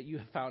shown that you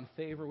have found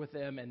favor with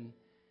them, and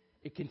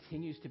it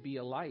continues to be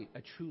a light,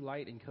 a true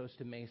light in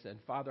Costa Mesa. And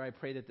Father, I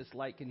pray that this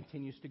light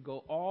continues to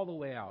go all the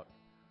way out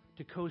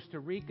to Costa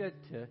Rica,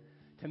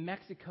 to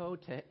Mexico,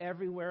 to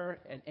everywhere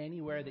and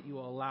anywhere that you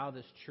will allow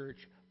this church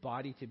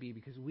body to be,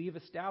 because we've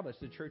established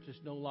the church is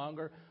no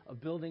longer a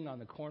building on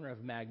the corner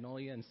of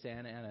Magnolia and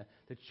Santa Ana.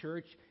 The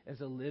church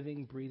is a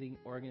living, breathing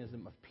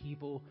organism of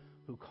people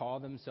who call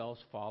themselves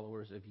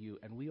followers of you,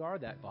 and we are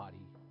that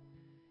body.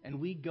 And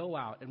we go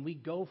out and we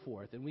go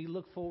forth and we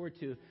look forward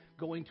to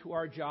going to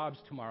our jobs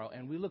tomorrow.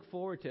 And we look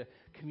forward to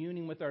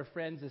communing with our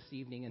friends this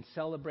evening and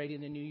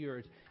celebrating the New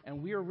Year's.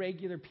 And we are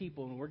regular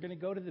people, and we're going to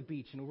go to the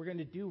beach and we're going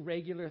to do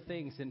regular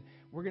things, and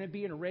we're going to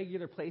be in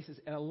regular places.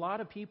 And a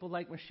lot of people,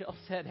 like Michelle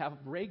said, have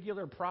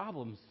regular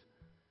problems.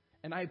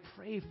 And I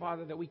pray,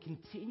 Father, that we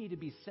continue to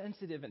be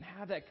sensitive and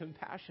have that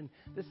compassion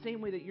the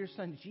same way that your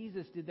son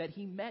Jesus did, that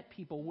he met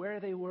people where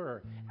they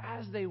were,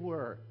 as they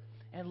were,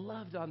 and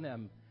loved on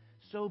them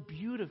so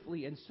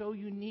beautifully and so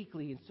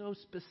uniquely and so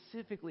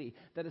specifically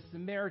that a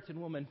Samaritan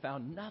woman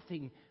found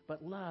nothing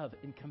but love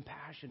and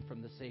compassion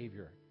from the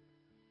Savior.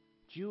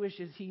 Jewish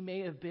as he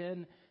may have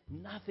been,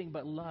 nothing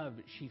but love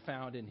she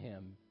found in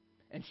him.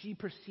 And she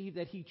perceived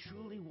that he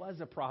truly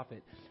was a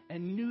prophet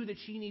and knew that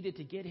she needed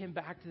to get him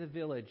back to the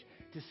village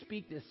to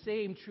speak the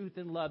same truth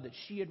and love that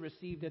she had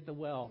received at the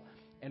well.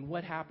 And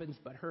what happens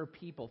but her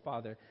people,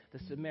 Father, the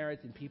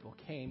Samaritan people,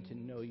 came to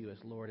know you as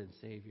Lord and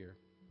Savior.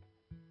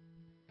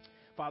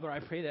 Father, I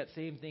pray that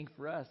same thing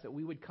for us, that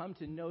we would come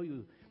to know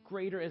you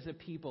greater as a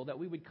people, that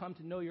we would come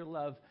to know your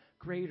love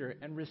greater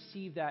and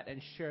receive that and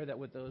share that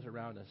with those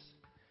around us.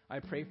 I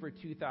pray for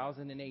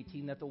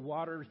 2018 that the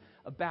waters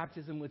of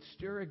baptism would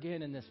stir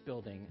again in this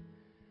building.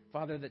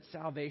 Father, that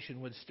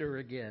salvation would stir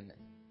again,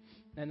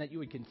 and that you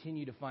would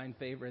continue to find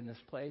favor in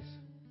this place,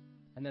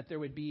 and that there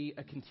would be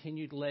a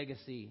continued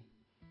legacy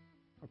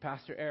for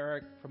Pastor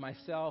Eric, for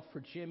myself, for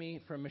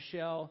Jimmy, for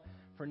Michelle,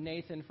 for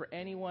Nathan, for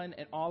anyone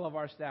and all of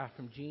our staff,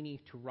 from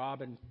Jeannie to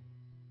Robin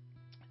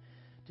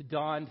to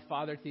Dawn,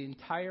 Father, to the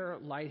entire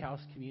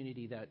Lighthouse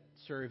community that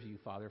serves you,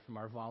 Father, from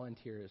our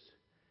volunteers.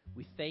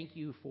 We thank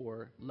you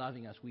for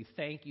loving us. We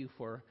thank you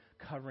for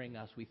covering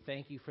us. We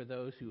thank you for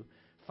those who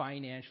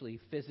financially,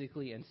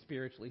 physically, and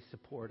spiritually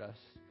support us.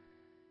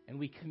 And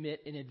we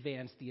commit in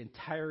advance the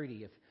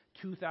entirety of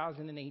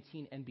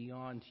 2018 and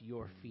beyond to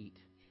your feet.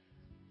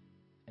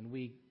 And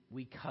we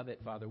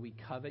covet, Father, we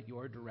covet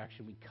your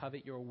direction. We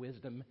covet your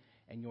wisdom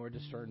and your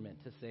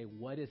discernment to say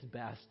what is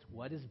best,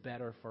 what is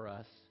better for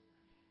us,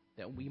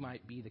 that we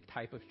might be the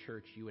type of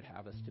church you would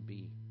have us to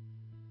be,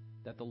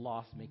 that the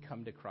lost may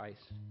come to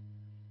Christ,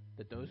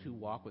 that those who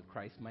walk with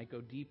Christ might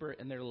go deeper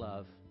in their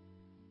love,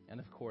 and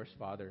of course,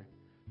 Father,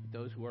 that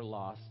those who are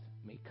lost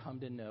may come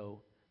to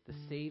know the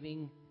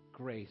saving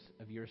grace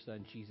of your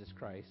Son, Jesus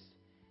Christ.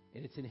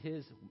 And it's in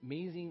his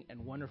amazing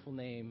and wonderful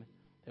name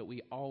that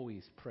we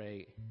always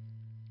pray.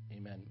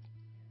 Amen.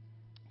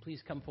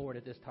 Please come forward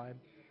at this time.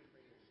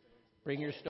 Bring your